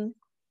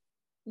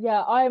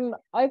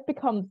 I've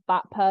become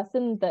that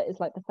person that is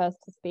like the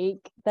first to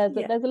speak. There's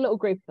a little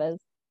group of us,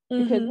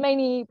 because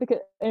mainly because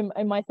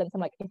in my sense,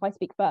 I'm like, if I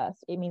speak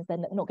first, it means they're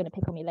not going to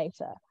pick on me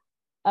later.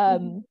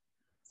 But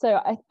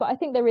I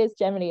think there is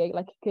generally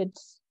like a good,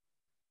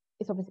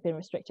 it's obviously been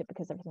restricted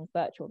because everything's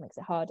virtual, makes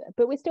it harder,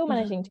 but we're still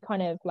managing to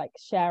kind of like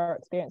share our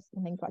experience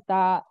and things like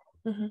that.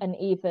 And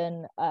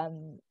even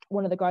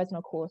one of the guys in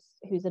our course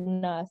who's a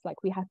nurse,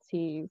 like we had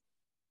to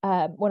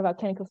one of our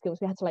clinical skills,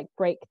 we had to like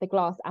break the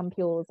glass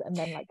ampules and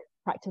then like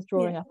practice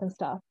drawing up and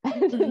stuff.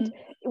 And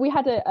we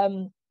had a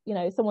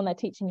someone there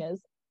teaching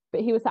us,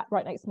 but he was sat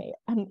right next to me,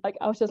 and like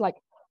I was just like,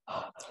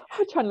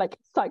 I'm trying to like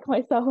psych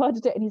myself how to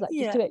do it, and he's like,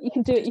 just do it, you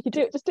can do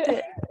it, just do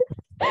it.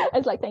 I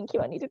was like, thank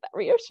you, I needed that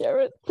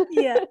reassurance.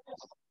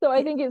 So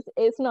I think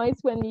it's nice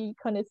when you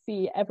kind of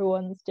see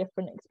everyone's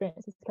different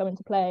experiences come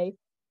into play.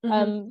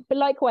 But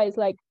likewise,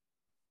 like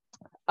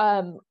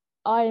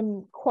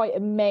I'm quite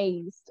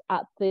amazed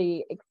at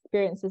the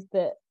experiences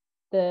that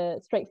the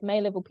straight from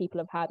A level people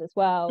have had as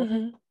well,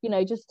 you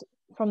know, just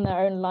from their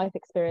own life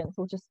experience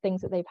or just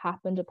things that they've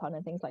happened upon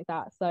and things like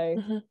that.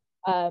 So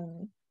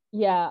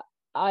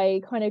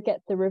I kind of get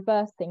the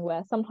reverse thing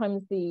where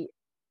sometimes the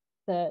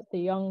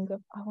younger,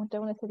 I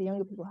don't want to say the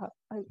younger people have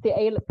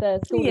the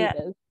school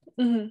leaders,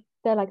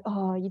 they're like,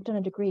 oh, you've done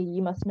a degree,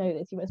 you must know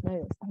this, you must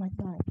know this. I'm like,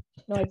 no,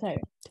 I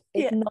don't.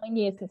 It's 9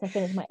 years since I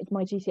finished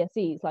my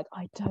GCSEs. Like,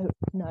 I don't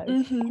know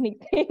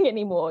anything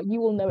anymore.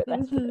 You will know it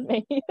better than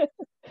me.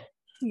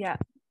 Yeah.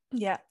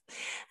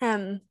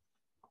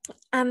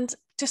 And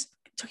just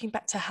talking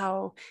back to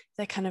how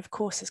the kind of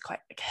course is quite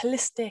like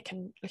holistic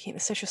and looking at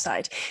the social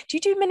side, do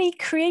you do many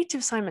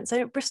creative assignments? I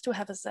know Bristol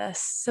has a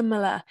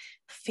similar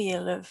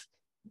feel of,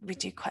 we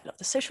do quite a lot of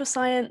the social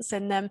science,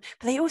 and but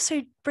they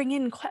also bring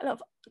in quite a lot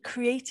of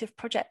creative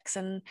projects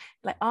and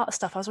like art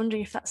stuff. I was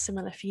wondering if that's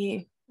similar for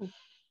you.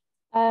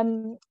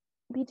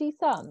 We do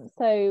some.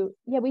 So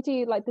yeah, we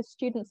do like the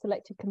student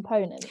selected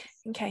components.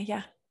 Okay,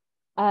 yeah.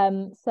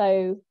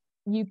 So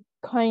you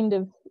kind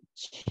of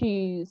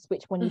choose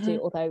which one you do,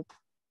 although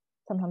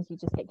sometimes you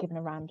just get given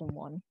a random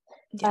one.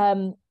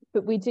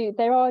 But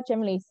there are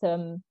generally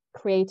some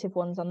creative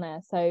ones on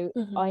there. So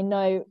I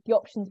know the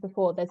options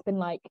before, there's been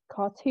like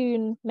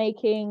cartoon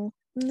making,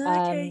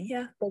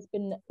 there's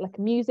been like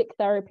a music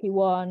therapy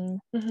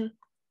one,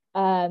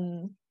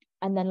 and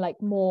then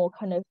like more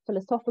kind of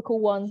philosophical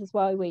ones as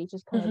well, where you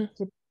just kind of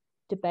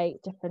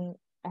debate different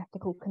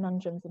ethical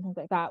conundrums and things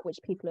like that, which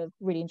people have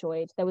really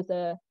enjoyed. There was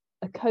a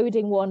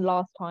coding one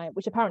last time,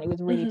 which apparently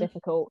was really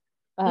difficult,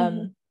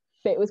 but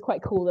it was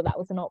quite cool that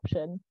was an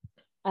option.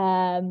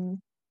 So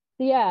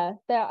yeah,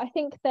 I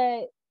think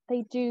they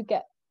do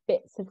get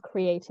bits of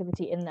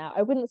creativity in there.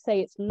 I wouldn't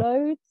say it's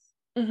loads,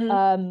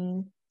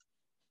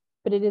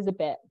 but it is a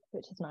bit,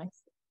 which is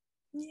nice.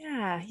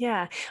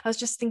 Yeah. I was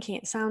just thinking,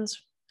 it sounds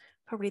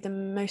probably the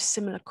most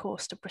similar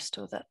course to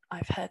Bristol that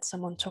I've heard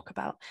someone talk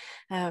about,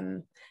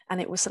 and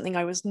it was something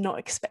I was not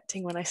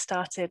expecting when I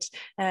started.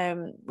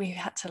 We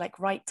had to like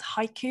write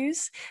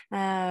haikus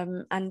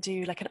and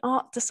do like an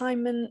art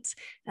assignment,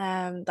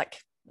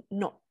 like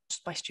not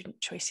just by student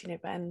choice,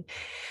 and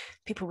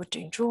people were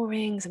doing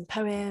drawings and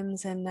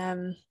poems,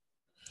 and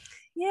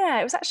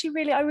it was actually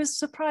really, I was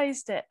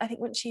surprised at, I think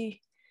once you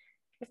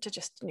have to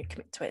just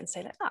commit to it and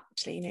say like,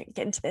 actually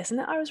get into this.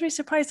 And I was really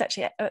surprised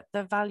actually at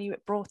the value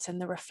it brought and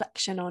the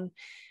reflection on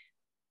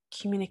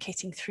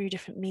communicating through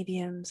different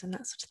mediums and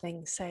that sort of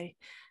thing. So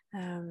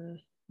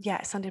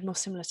it sounded more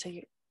similar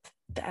to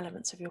the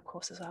elements of your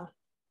course as well.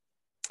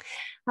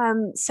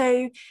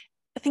 So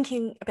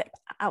thinking a bit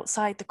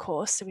outside the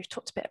course, so we've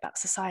talked a bit about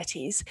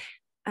societies.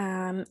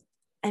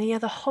 Any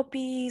other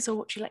hobbies, or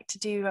what do you like to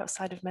do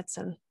outside of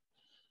medicine?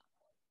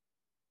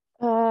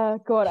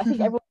 God, I think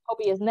everyone's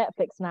hobby is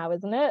Netflix now,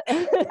 isn't it?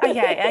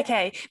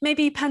 Okay.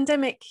 Maybe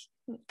pandemic,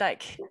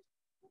 like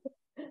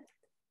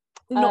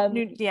not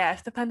new. Yeah,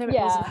 if the pandemic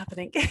wasn't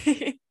happening.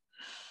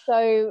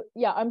 So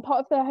yeah, I'm part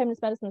of the Homeless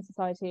Medicine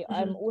Society.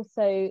 I'm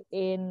also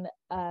in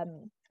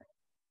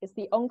it's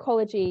the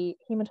Oncology,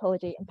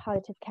 Hematology, and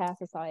Palliative Care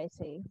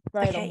Society.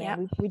 Very long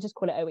name. We just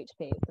call it OHP.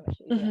 It's so much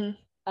easier.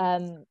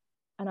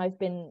 And I've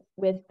been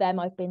with them.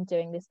 I've been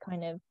doing this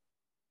kind of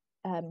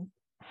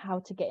how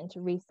to get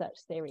into research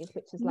series,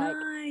 which is like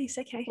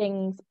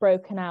things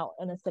broken out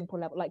on a simple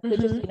level, like so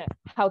just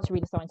how to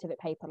read a scientific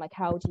paper, like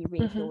how do you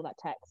read through all that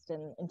text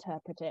and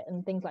interpret it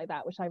and things like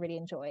that, which I really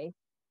enjoy.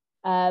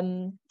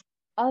 Other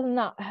than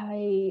that,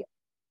 I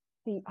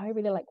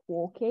really like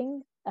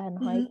walking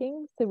and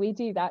hiking, so we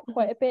do that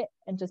quite a bit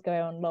and just go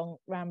on long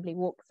rambly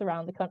walks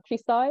around the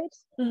countryside.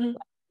 Like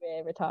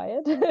we're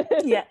retired. I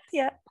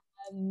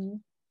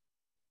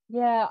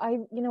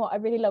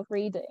really love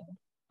reading,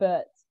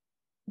 but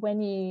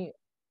I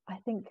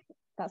think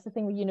that's the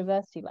thing with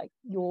university, like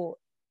your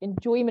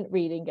enjoyment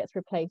reading gets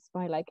replaced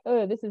by like,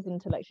 oh, this is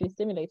intellectually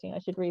stimulating, I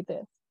should read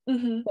this.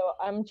 So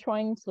I'm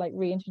trying to like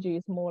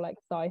reintroduce more like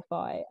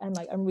sci-fi, and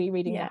like I'm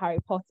rereading the Harry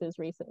Potters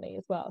recently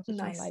as well to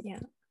try and like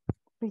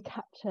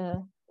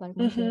recapture like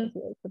my teenage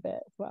years a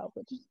bit as well,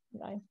 which is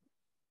nice.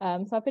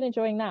 So I've been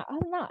enjoying that. Other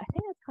than that, I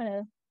think it's kind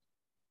of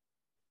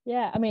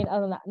I mean,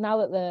 other than that, now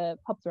that the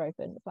pubs are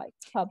open, it's like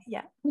pub.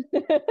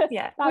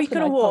 Well, you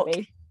can walk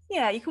hobby.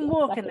 You can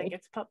walk and then go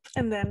to pub,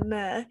 and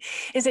then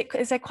is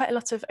there quite a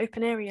lot of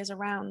open areas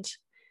around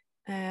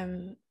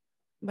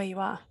where you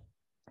are?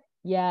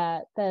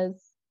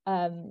 There's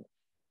so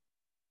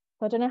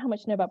I don't know how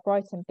much you know about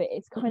Brighton, but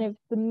it's kind of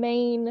the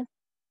main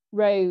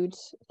road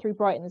through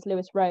Brighton is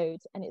Lewis Road,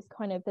 and it's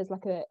kind of, there's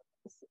like a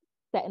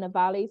set in a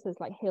valley, so there's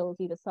like hills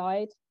either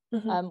side.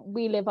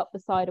 We live up the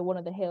side of one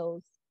of the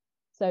hills,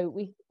 so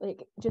we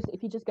like just,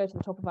 if you just go to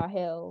the top of our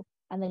hill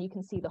and then you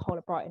can see the whole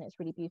of Brighton, it's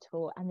really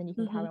beautiful, and then you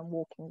can carry on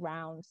walking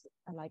round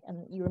and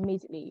you're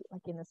immediately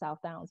like in the South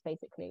Downs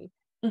basically,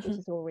 which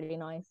is all really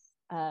nice.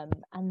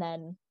 And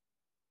then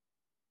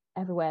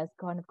everywhere's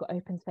kind of got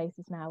open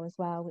spaces now as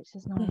well, which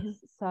is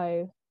nice.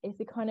 So it's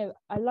a kind of,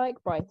 I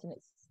like Brighton,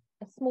 it's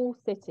a small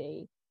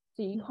city,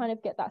 so you kind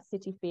of get that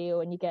city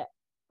feel, and you get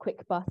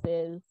quick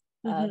buses,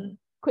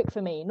 quick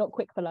for me, not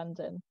quick for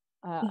London,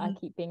 I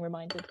keep being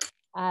reminded,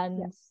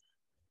 and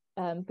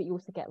but you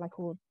also get like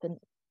all the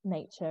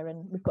nature,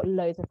 and we've got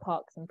loads of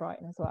parks in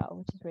Brighton as well,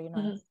 which is really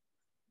nice.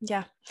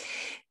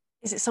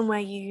 Is it somewhere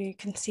you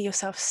can see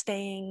yourself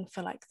staying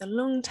for like the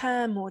long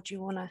term, or do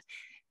you want to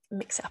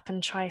mix it up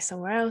and try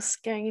somewhere else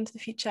going into the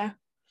future?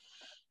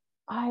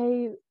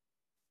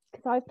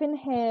 Because I've been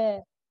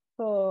here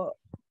for,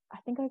 I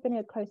think I've been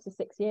here close to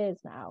 6 years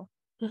now.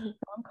 Mm-hmm.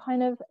 So I'm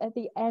kind of at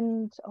the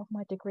end of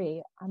my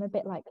degree. I'm a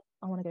bit like,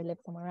 I want to go live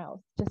somewhere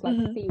else, just like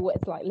Mm-hmm. see what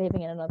it's like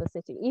living in another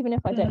city, even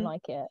if I don't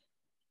like it.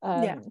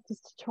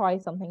 Just to try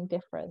something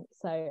different.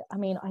 So I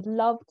mean, I'd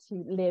love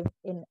to live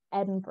in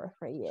Edinburgh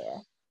for a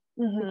year,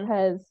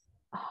 because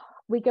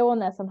we go on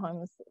there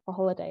sometimes for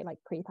holiday, like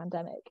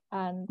pre-pandemic,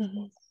 and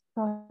it's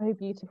so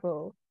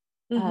beautiful.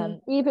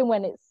 Even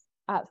when it's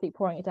absolutely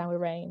pouring it down with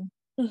rain,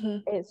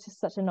 it's just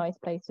such a nice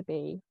place to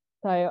be.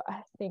 So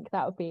I think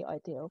that would be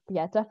ideal. But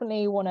yeah,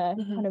 definitely want to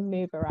kind of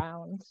move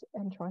around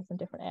and try some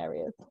different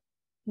areas.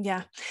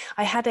 Yeah,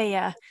 I had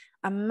a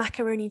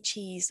macaroni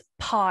cheese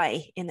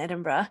pie in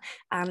Edinburgh,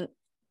 and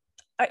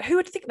who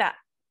would think that?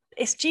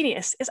 It's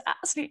genius. It's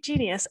absolute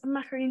genius. A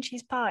macaroni and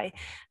cheese pie,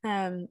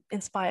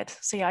 inspired.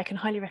 So yeah, I can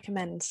highly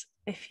recommend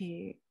if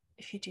you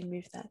do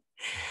move there.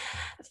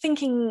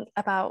 Thinking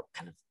about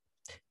kind of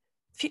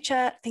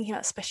future, thinking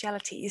about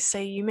specialities. So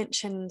you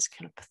mentioned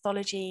kind of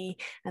pathology,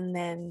 and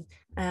then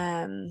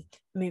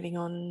moving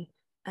on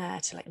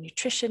to like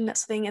nutrition, that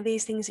sort of thing. Are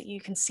these things that you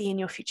can see in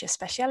your future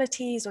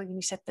specialities, or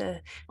you said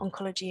the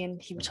oncology and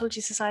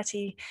hematology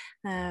society?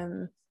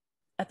 Are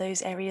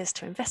those areas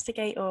to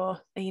investigate, or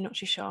are you not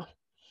too sure?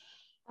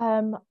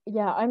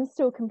 Yeah, I'm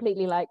still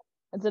completely like,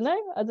 I don't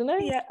know.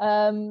 Yeah.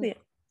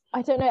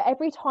 I don't know.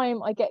 Every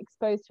time I get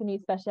exposed to a new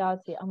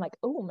speciality, I'm like,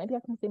 oh, maybe I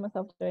can see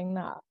myself doing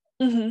that.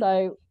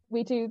 So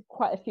we do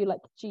quite a few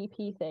like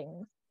GP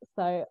things.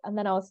 So, and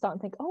then I was starting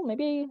to think, oh,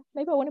 maybe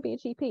I want to be a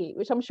GP,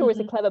 which I'm sure is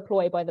a clever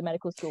ploy by the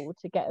medical school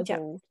to get us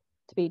all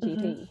to be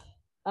GPs.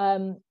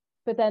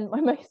 But then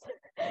my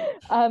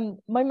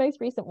most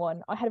recent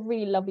one, I had a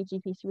really lovely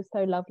GP. She was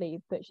so lovely,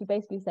 but she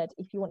basically said,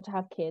 if you want to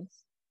have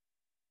kids,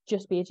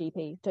 just be a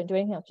GP. Don't do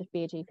anything else, just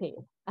be a GP.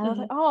 And I was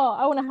like, oh,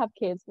 I want to have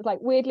kids. It's like,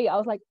 weirdly, I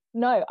was like,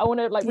 no, I want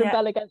to like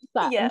rebel against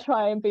that and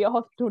try and be a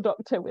hospital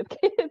doctor with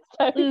kids.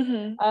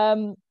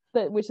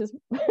 So which is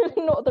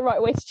not the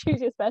right way to choose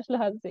your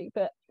specialty,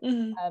 but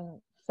so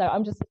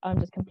I'm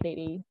just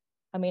completely,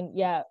 I mean,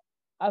 yeah,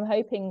 I'm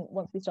hoping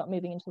once we start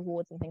moving into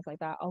wards and things like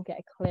that, I'll get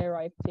a clear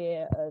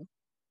idea of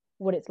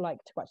what it's like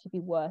to actually be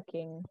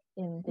working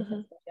in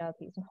different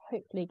specialties, and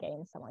hopefully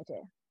gain some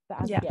idea.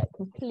 But as of yet,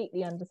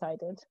 completely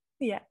undecided.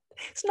 Yeah,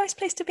 it's a nice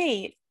place to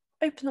be.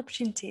 Open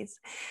opportunities.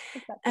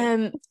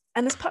 Exactly.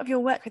 And as part of your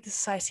work with the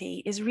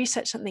society, is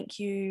research something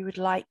you would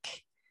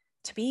like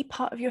to be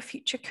part of your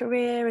future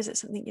career? Is it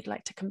something you'd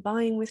like to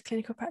combine with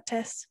clinical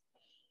practice?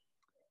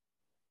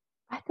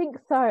 I think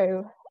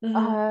so.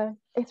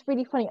 It's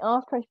really funny.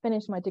 After I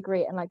finished my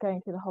degree and like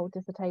going through the whole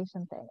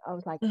dissertation thing, I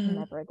was like,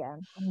 never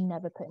again. I'm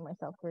never putting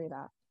myself through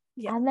that.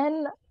 Yeah. And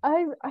then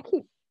I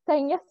keep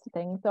saying yes to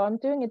things. So I'm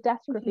doing a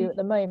desk review at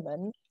the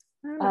moment,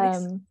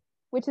 nice.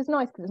 which is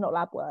nice because it's not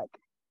lab work.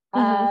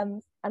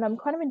 And I'm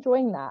kind of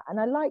enjoying that. And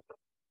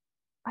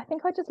I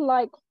think I just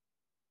like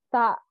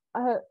that,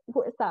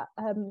 what is that?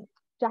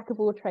 Jack of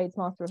all trades,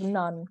 master of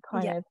none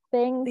kind of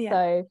thing. Yeah.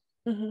 So,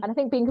 and I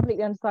think being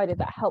completely undecided,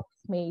 that helps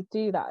me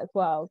do that as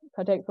well.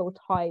 So I don't feel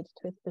tied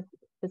to a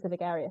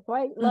specific area. So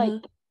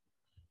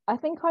I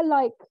think I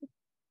like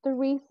the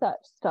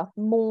research stuff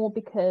more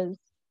because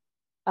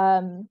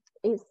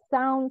it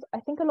sounds, I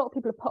think a lot of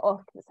people are put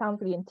off because it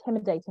sounds really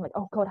intimidating, like,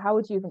 oh God, how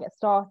would you even get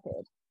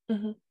started?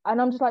 And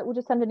I'm just like, well,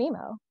 just send an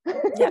email.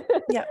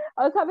 Yeah.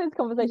 I was having this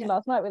conversation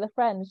last night with a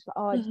friend. She's like,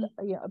 oh, I just,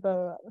 I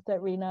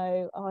don't really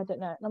know. Oh, I don't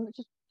know. And I'm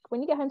just,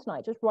 when you get home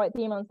tonight, just write the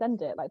email and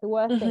send it. Like the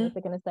worst thing is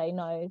they're going to say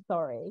no,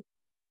 sorry.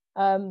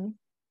 I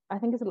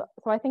think it's a lot.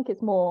 So I think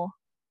it's more,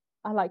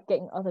 I like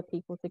getting other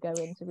people to go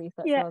into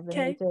research rather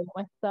than me doing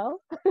it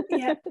myself.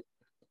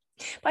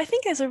 But I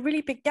think there's a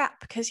really big gap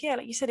because,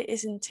 like you said, it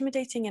is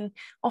intimidating, and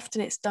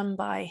often it's done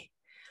by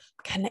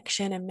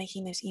connection and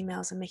making those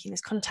emails and making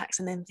those contacts,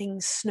 and then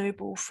things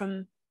snowball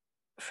from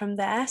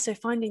there. So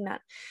finding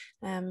that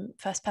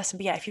first person.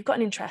 But yeah, if you've got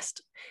an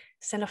interest,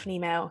 send off an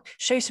email,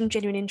 show some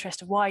genuine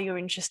interest of why you're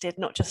interested,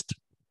 not just,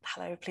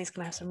 hello, please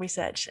can I have some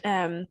research.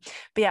 But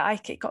yeah,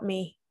 it got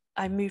me,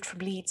 I moved from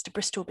Leeds to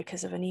Bristol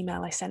because of an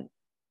email I sent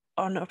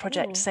on a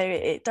project. So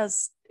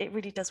it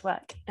really does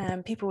work.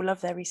 People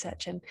love their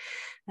research and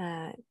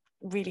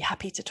really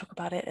happy to talk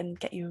about it and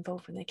get you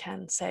involved when they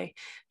can. So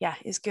yeah,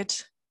 it's good,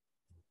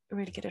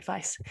 really good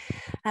advice.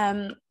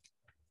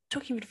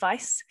 Talking of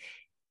advice,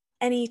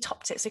 any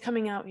top tips? So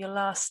coming out of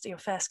your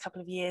first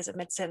couple of years of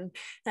medicine,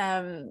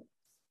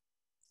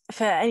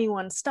 for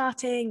anyone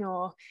starting,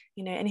 or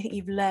anything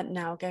you've learned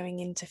now going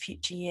into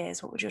future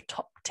years, what would your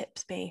top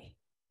tips be?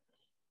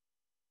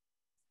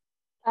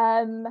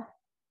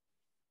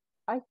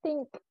 I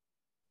think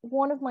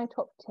one of my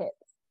top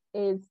tips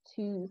is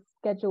to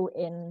schedule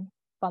in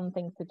fun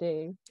things to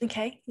do.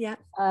 Okay, yeah.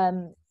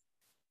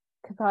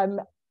 Because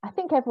I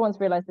think everyone's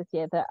realized this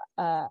year that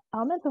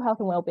our mental health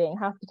and well-being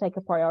have to take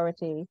a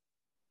priority.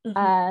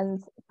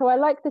 And so I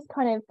like there's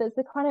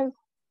the kind of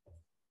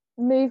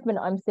movement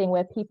I'm seeing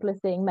where people are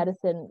seeing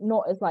medicine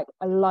not as like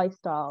a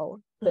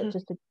lifestyle, but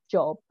just a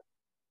job.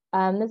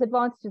 There's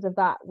advantages of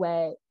that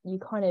where you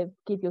kind of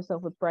give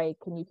yourself a break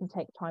and you can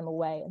take time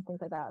away and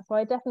things like that. So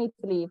I definitely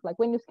believe, like,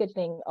 when you're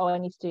scheduling, oh, I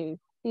need to do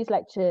these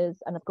lectures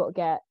and I've got to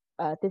get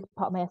this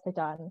part of my essay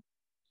done,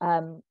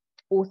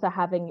 also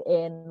having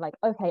in like,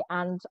 okay,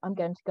 and I'm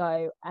going to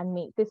go and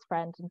meet this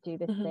friend and do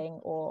this thing,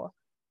 or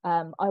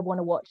I want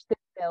to watch this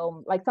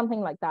film, like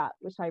something like that,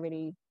 which I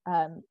really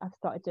I've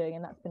started doing,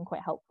 and that's been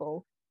quite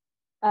helpful.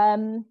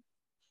 And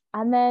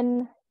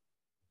then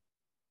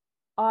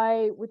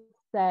I would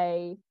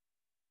say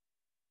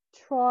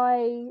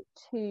try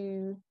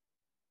to,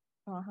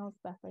 oh, how's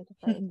the best way to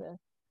phrase this?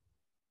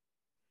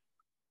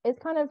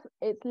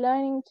 It's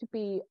learning to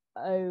be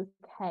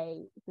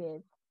okay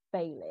with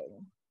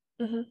failing.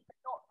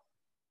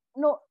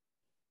 Not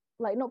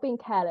being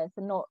careless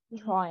and not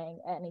trying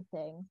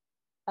anything.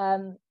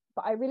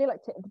 But I really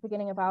liked it at the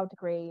beginning of our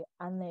degree,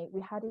 and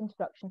we had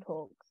introduction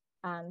talks,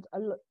 and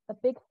a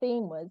big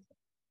theme was,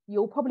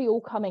 you're probably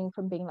all coming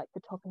from being like the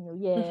top in your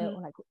year,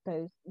 or like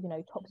those, you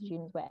know, top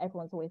students where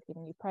everyone's always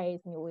giving you praise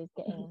and you're always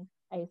getting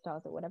A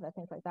stars or whatever,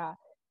 things like that.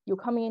 You're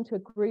coming into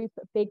a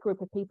big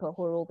group of people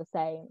who are all the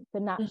same. So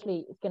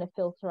naturally it's going to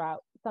filter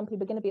out. Some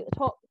people are going to be at the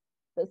top,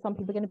 but some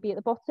people are going to be at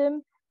the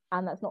bottom.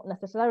 And that's not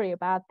necessarily a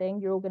bad thing.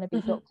 You're all going to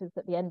be doctors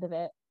at the end of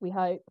it, we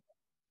hope.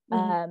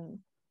 And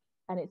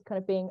it's kind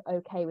of being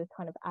okay with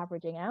kind of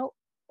averaging out,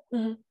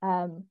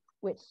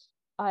 which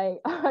I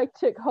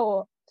took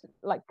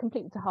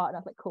completely to heart. And I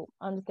was like, cool,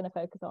 I'm just going to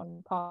focus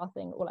on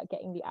passing or like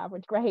getting the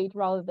average grade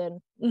rather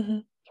than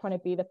trying to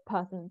be the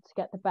person to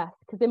get the best.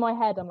 Because in my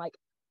head, I'm like,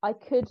 I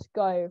could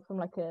go from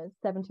like a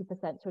 70%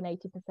 to an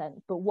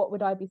 80%, but what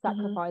would I be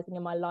sacrificing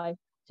in my life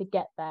to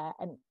get there?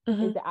 And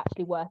is it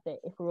actually worth it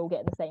if we're all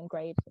getting the same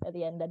grade at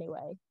the end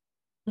anyway?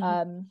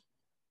 So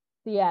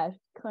yeah,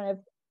 kind of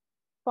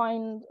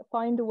find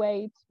a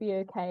way to be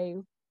okay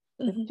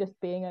with just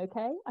being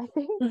okay, I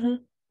think.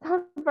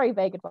 Sounds very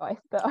vague advice,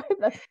 but I hope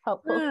that's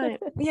helpful. Right.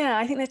 Yeah,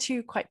 I think they're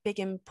two quite big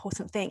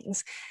important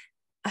things.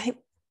 I think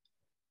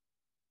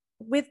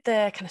with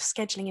the kind of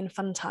scheduling in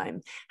fun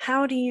time,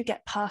 how do you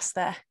get past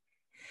the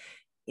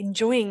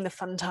enjoying the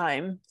fun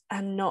time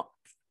and not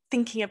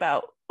thinking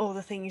about all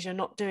the things you're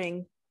not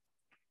doing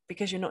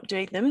because you're not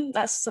doing them?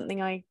 That's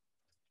something I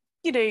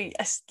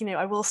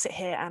will sit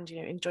here and,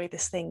 enjoy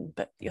this thing,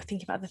 but you're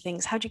thinking about other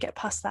things. How do you get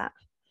past that?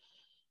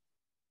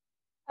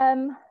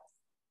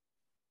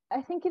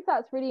 I think if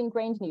that's really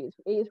ingrained in you,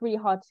 it's really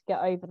hard to get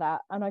over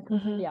that. And I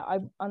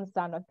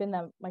understand. I've been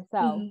there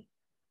myself.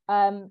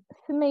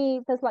 For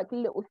me, there's like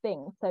little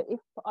things. So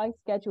if I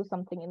schedule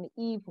something in the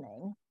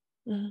evening,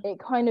 it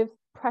kind of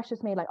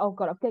pressures me, like, oh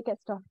God, I've got to get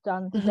stuff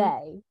done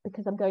today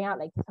because I'm going out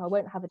later, so I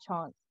won't have a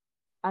chance.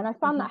 And I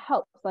found that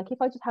helps. Like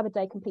if I just have a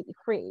day completely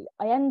free,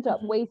 I end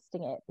up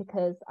wasting it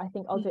because I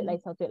think I'll do it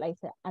later,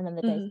 and then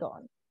the day's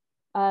gone.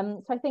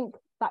 So I think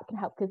that can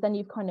help, because then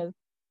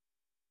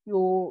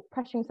you're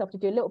pressuring yourself to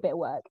do a little bit of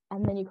work,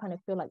 and then you kind of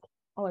feel like,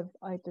 oh,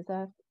 I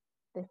deserve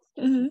this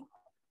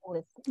or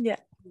this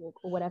walk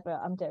or whatever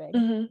I'm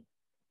doing.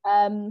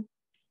 And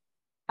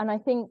I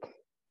think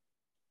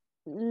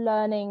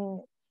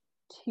learning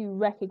to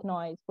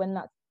recognize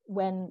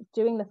when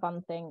doing the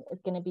fun thing is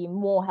going to be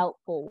more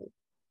helpful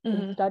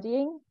than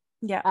studying.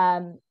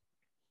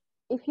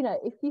 If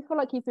you feel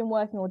like you've been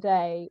working all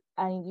day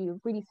and you're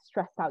really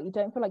stressed out, you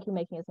don't feel like you're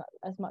making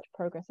as much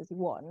progress as you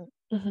want,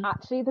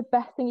 actually the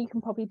best thing you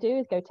can probably do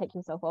is go take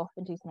yourself off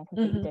and do something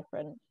completely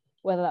different,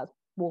 whether that's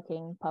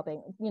walking,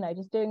 pubbing,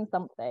 just doing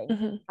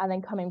something and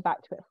then coming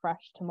back to it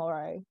fresh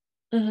tomorrow.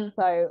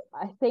 So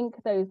I think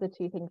those are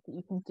two things that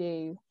you can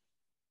do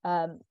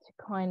to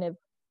kind of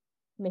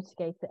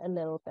mitigate it a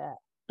little bit.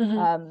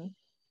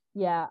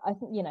 I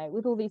think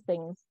with all these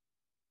things,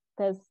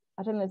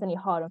 I don't think there's any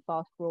hard and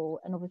fast rule,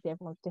 and obviously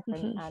everyone's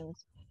different, and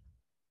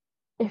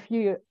if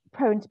you're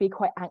prone to be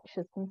quite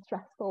anxious and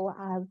stressful,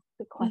 as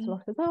quite a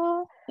lot of us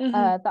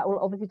are, that will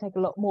obviously take a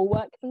lot more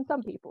work than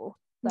some people.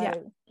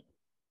 So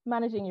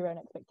managing your own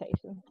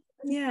expectations.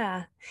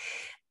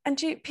 And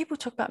people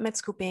talk about med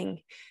school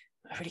being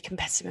a really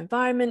competitive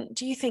environment.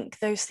 Do you think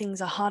those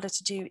things are harder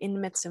to do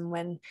in medicine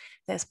when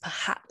there's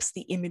perhaps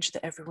the image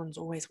that everyone's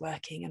always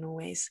working and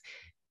always,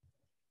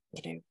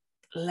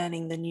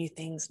 learning the new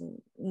things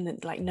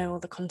and like know all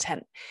the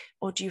content?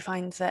 Or do you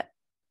find that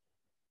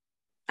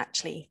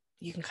actually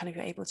you can kind of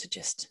be able to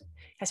just,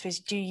 I suppose,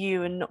 do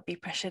you and not be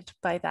pressured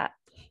by that?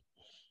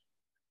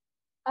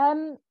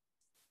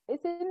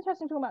 It's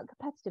interesting talking about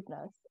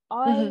competitiveness.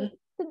 I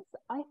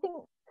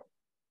think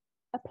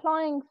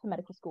applying for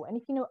medical school, and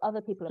if you know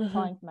other people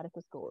applying for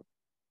medical school,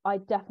 I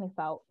definitely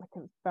felt like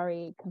a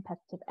very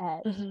competitive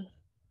edge.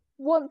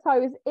 Once I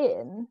was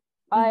in,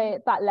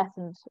 that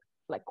lessened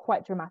like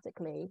quite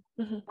dramatically.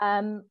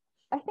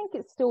 I think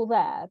it's still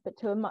there, but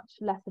to a much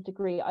lesser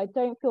degree. I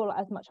don't feel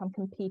as much I'm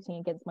competing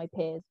against my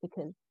peers,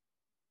 because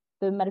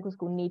the medical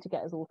school need to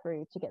get us all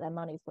through to get their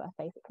money's worth,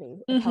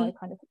 basically. Is how I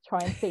kind of try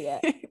and see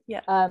it.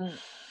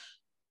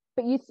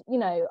 But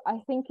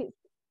I think it's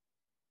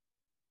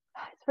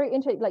very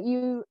interesting. Like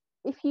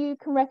if you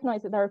can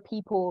recognize that there are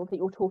people that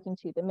you're talking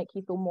to that make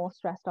you feel more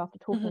stressed after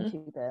talking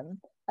to them,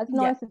 as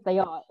nice as they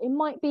are, it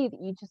might be that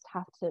you just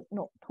have to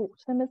not talk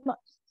to them as much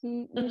as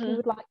you usually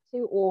would like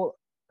to, or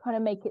kind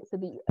of make it so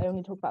that you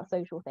only talk about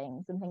social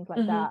things and things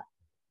like that.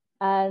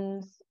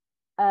 And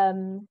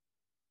I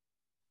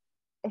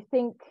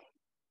think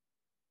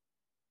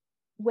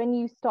when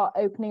you start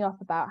opening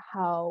up about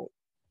how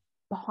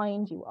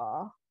behind you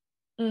are,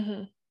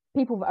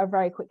 people are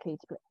very quickly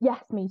to be like,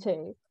 yes, me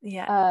too.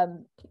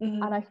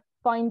 And I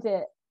find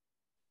it,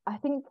 I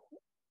think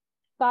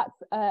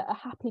that's a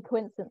happy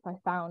coincidence I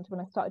found when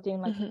I started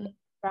doing like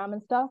Instagram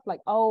and stuff.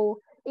 Like,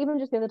 even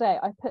just the other day,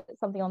 I put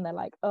something on there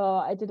like,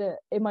 I did it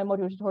in my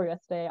module tutorial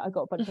yesterday, I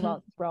got a bunch of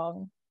answers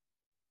wrong.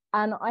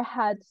 And I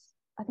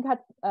think I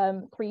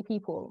had 3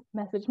 people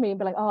message me and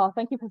be like,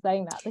 thank you for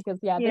saying that, because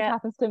this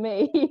happens to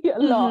me a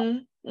lot.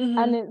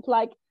 And it's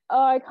like,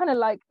 I kind of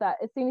like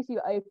that. As soon as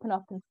you open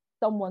up and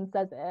someone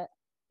says it,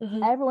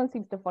 everyone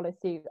seems to follow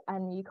suit,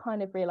 and you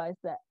kind of realize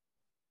that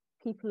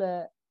people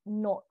are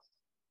not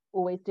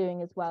always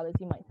doing as well as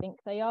you might think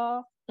they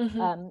are,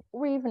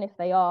 or even if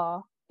they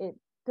are, it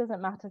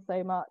doesn't matter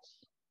so much,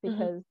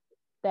 because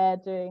they're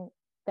doing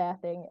their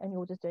thing and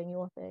you're just doing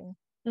your thing.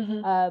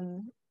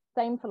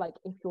 Same for like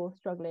if you're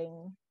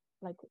struggling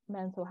like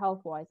mental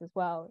health wise as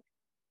well.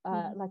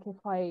 Like if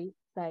I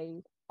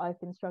say I've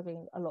been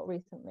struggling a lot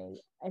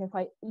recently, and if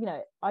I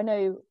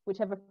know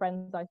whichever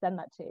friends I send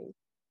that to,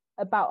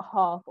 about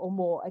half or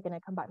more are going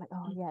to come back like,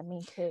 yeah,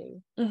 me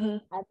too.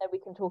 And then we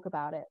can talk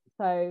about it.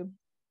 So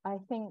I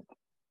think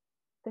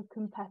the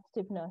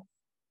competitiveness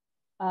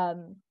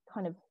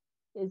kind of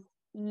is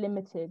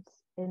limited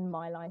in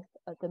my life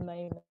at the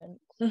moment,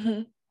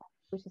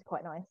 which is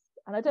quite nice.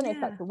 And I don't know if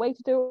that's the way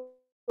to do it,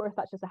 or if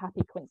that's just a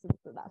happy coincidence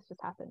that that's just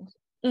happened.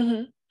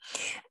 And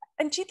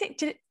do you think,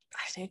 did it, I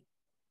don't know,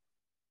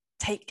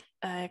 take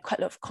quite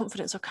a lot of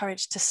confidence or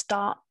courage to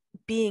start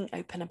being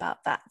open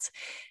about that?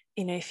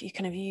 If you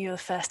kind of, you're the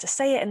first to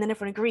say it and then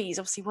everyone agrees,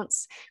 obviously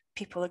once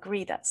people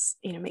agree, that's,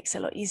 makes it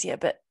a lot easier.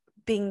 But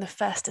being the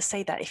first to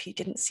say that, if you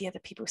didn't see other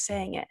people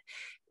saying it,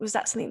 was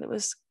that something that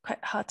was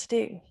quite hard to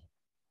do?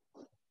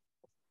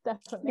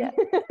 Definitely.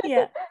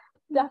 Yeah.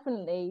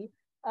 Definitely.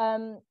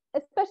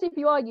 Especially if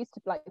you are used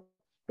to like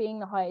being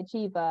the high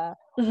achiever,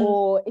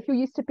 or if you're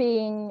used to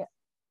being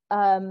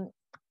the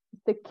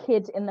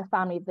kid in the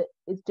family that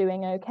is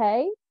doing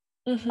okay,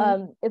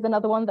 is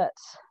another one that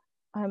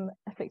I'm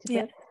afflicted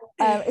with.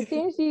 As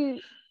soon as you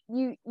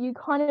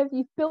kind of,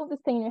 you've built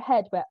this thing in your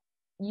head where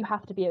you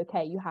have to be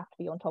okay, you have to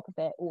be on top of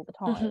it all the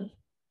time.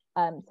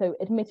 So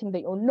admitting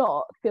that you're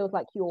not feels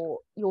like you're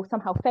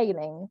somehow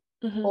failing,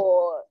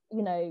 or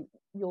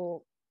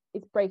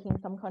it's breaking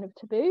some kind of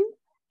taboo.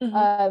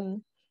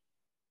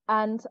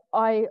 And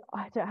I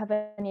don't have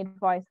any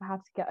advice for how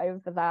to get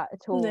over that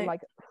at all. No.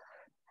 Like,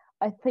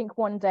 I think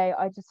one day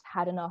I just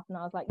had enough, and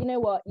I was like, you know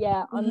what?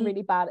 Yeah, I'm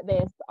really bad at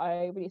this.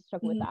 I really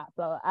struggle with that.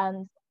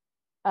 And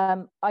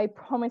I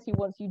promise you,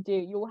 once you do,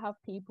 you'll have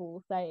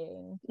people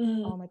saying,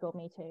 oh my God,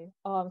 me too.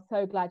 Oh, I'm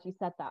so glad you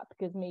said that,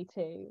 because me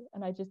too.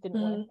 And I just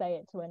didn't want to say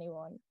it to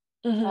anyone.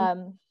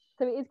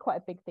 So it is quite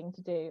a big thing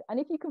to do. And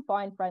if you can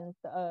find friends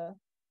that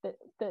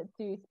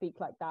do speak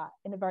like that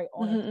in a very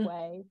honest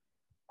way,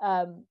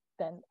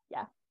 then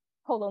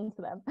hold on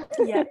to them.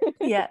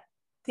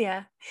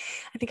 Yeah.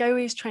 I think I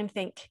always try and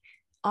think,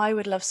 I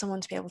would love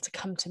someone to be able to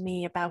come to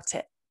me about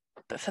it,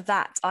 but for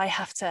that I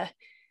have to,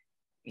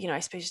 I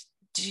suppose,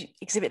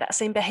 exhibit that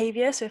same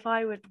behavior. So if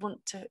I would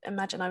want to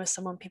imagine I was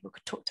someone people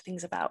could talk to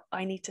things about,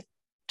 I need to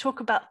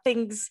talk about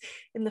things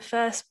in the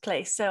first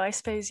place. So I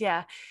suppose, if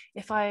you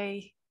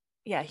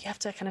have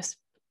to kind of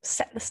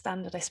set the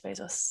standard, I suppose,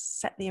 or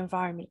set the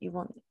environment you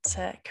want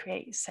to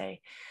create. So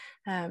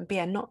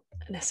but not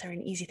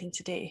necessarily an easy thing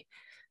to do,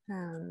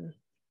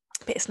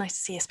 but it's nice to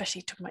see,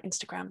 especially talking about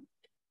Instagram.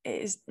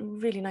 It is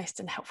really nice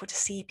and helpful to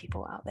see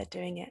people out there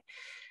doing it,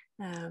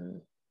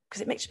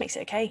 because it makes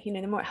it okay.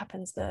 The more it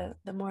happens, the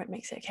more it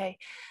makes it okay.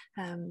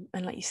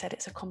 And like you said,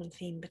 it's a common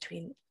theme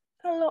between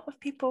a lot of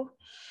people.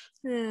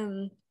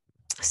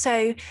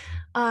 So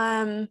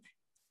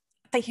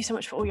thank you so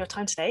much for all your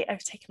time today.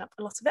 I've taken up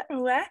a lot of it, I'm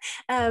aware.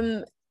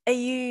 Are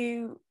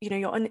you're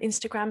on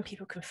Instagram,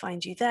 people can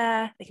find you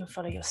there, they can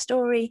follow your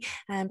story.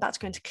 I'm about to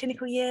go into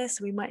clinical year,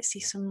 so we might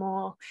see some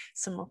more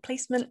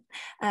placement.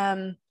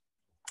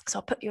 So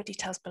I'll put your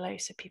details below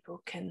so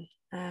people can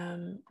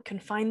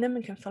find them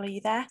and can follow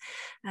you there.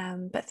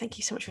 But thank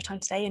you so much for your time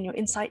today and your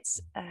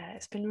insights.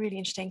 It's been really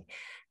interesting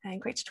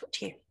and great to talk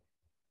to you.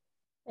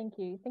 Thank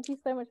you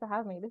so much for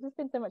having me. This has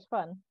been so much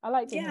fun. I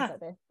like doing things like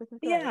this. This is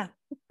great.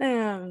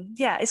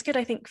 It's good,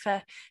 I think,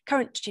 for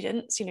current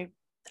students,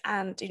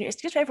 and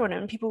it's good for everyone,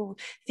 and people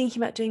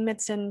thinking about doing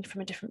medicine from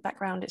a different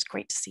background. It's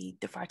great to see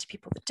the variety of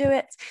people that do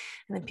it,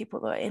 and then people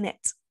that are in it.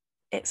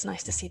 It's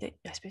nice to see that,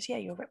 I suppose,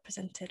 you're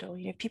represented, or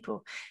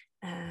people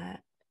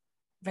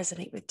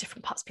resonate with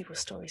different parts of people's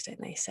stories,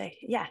 don't they? So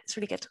it's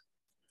really good.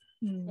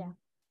 Yeah,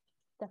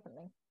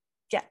 definitely.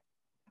 Yeah,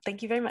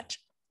 thank you very much.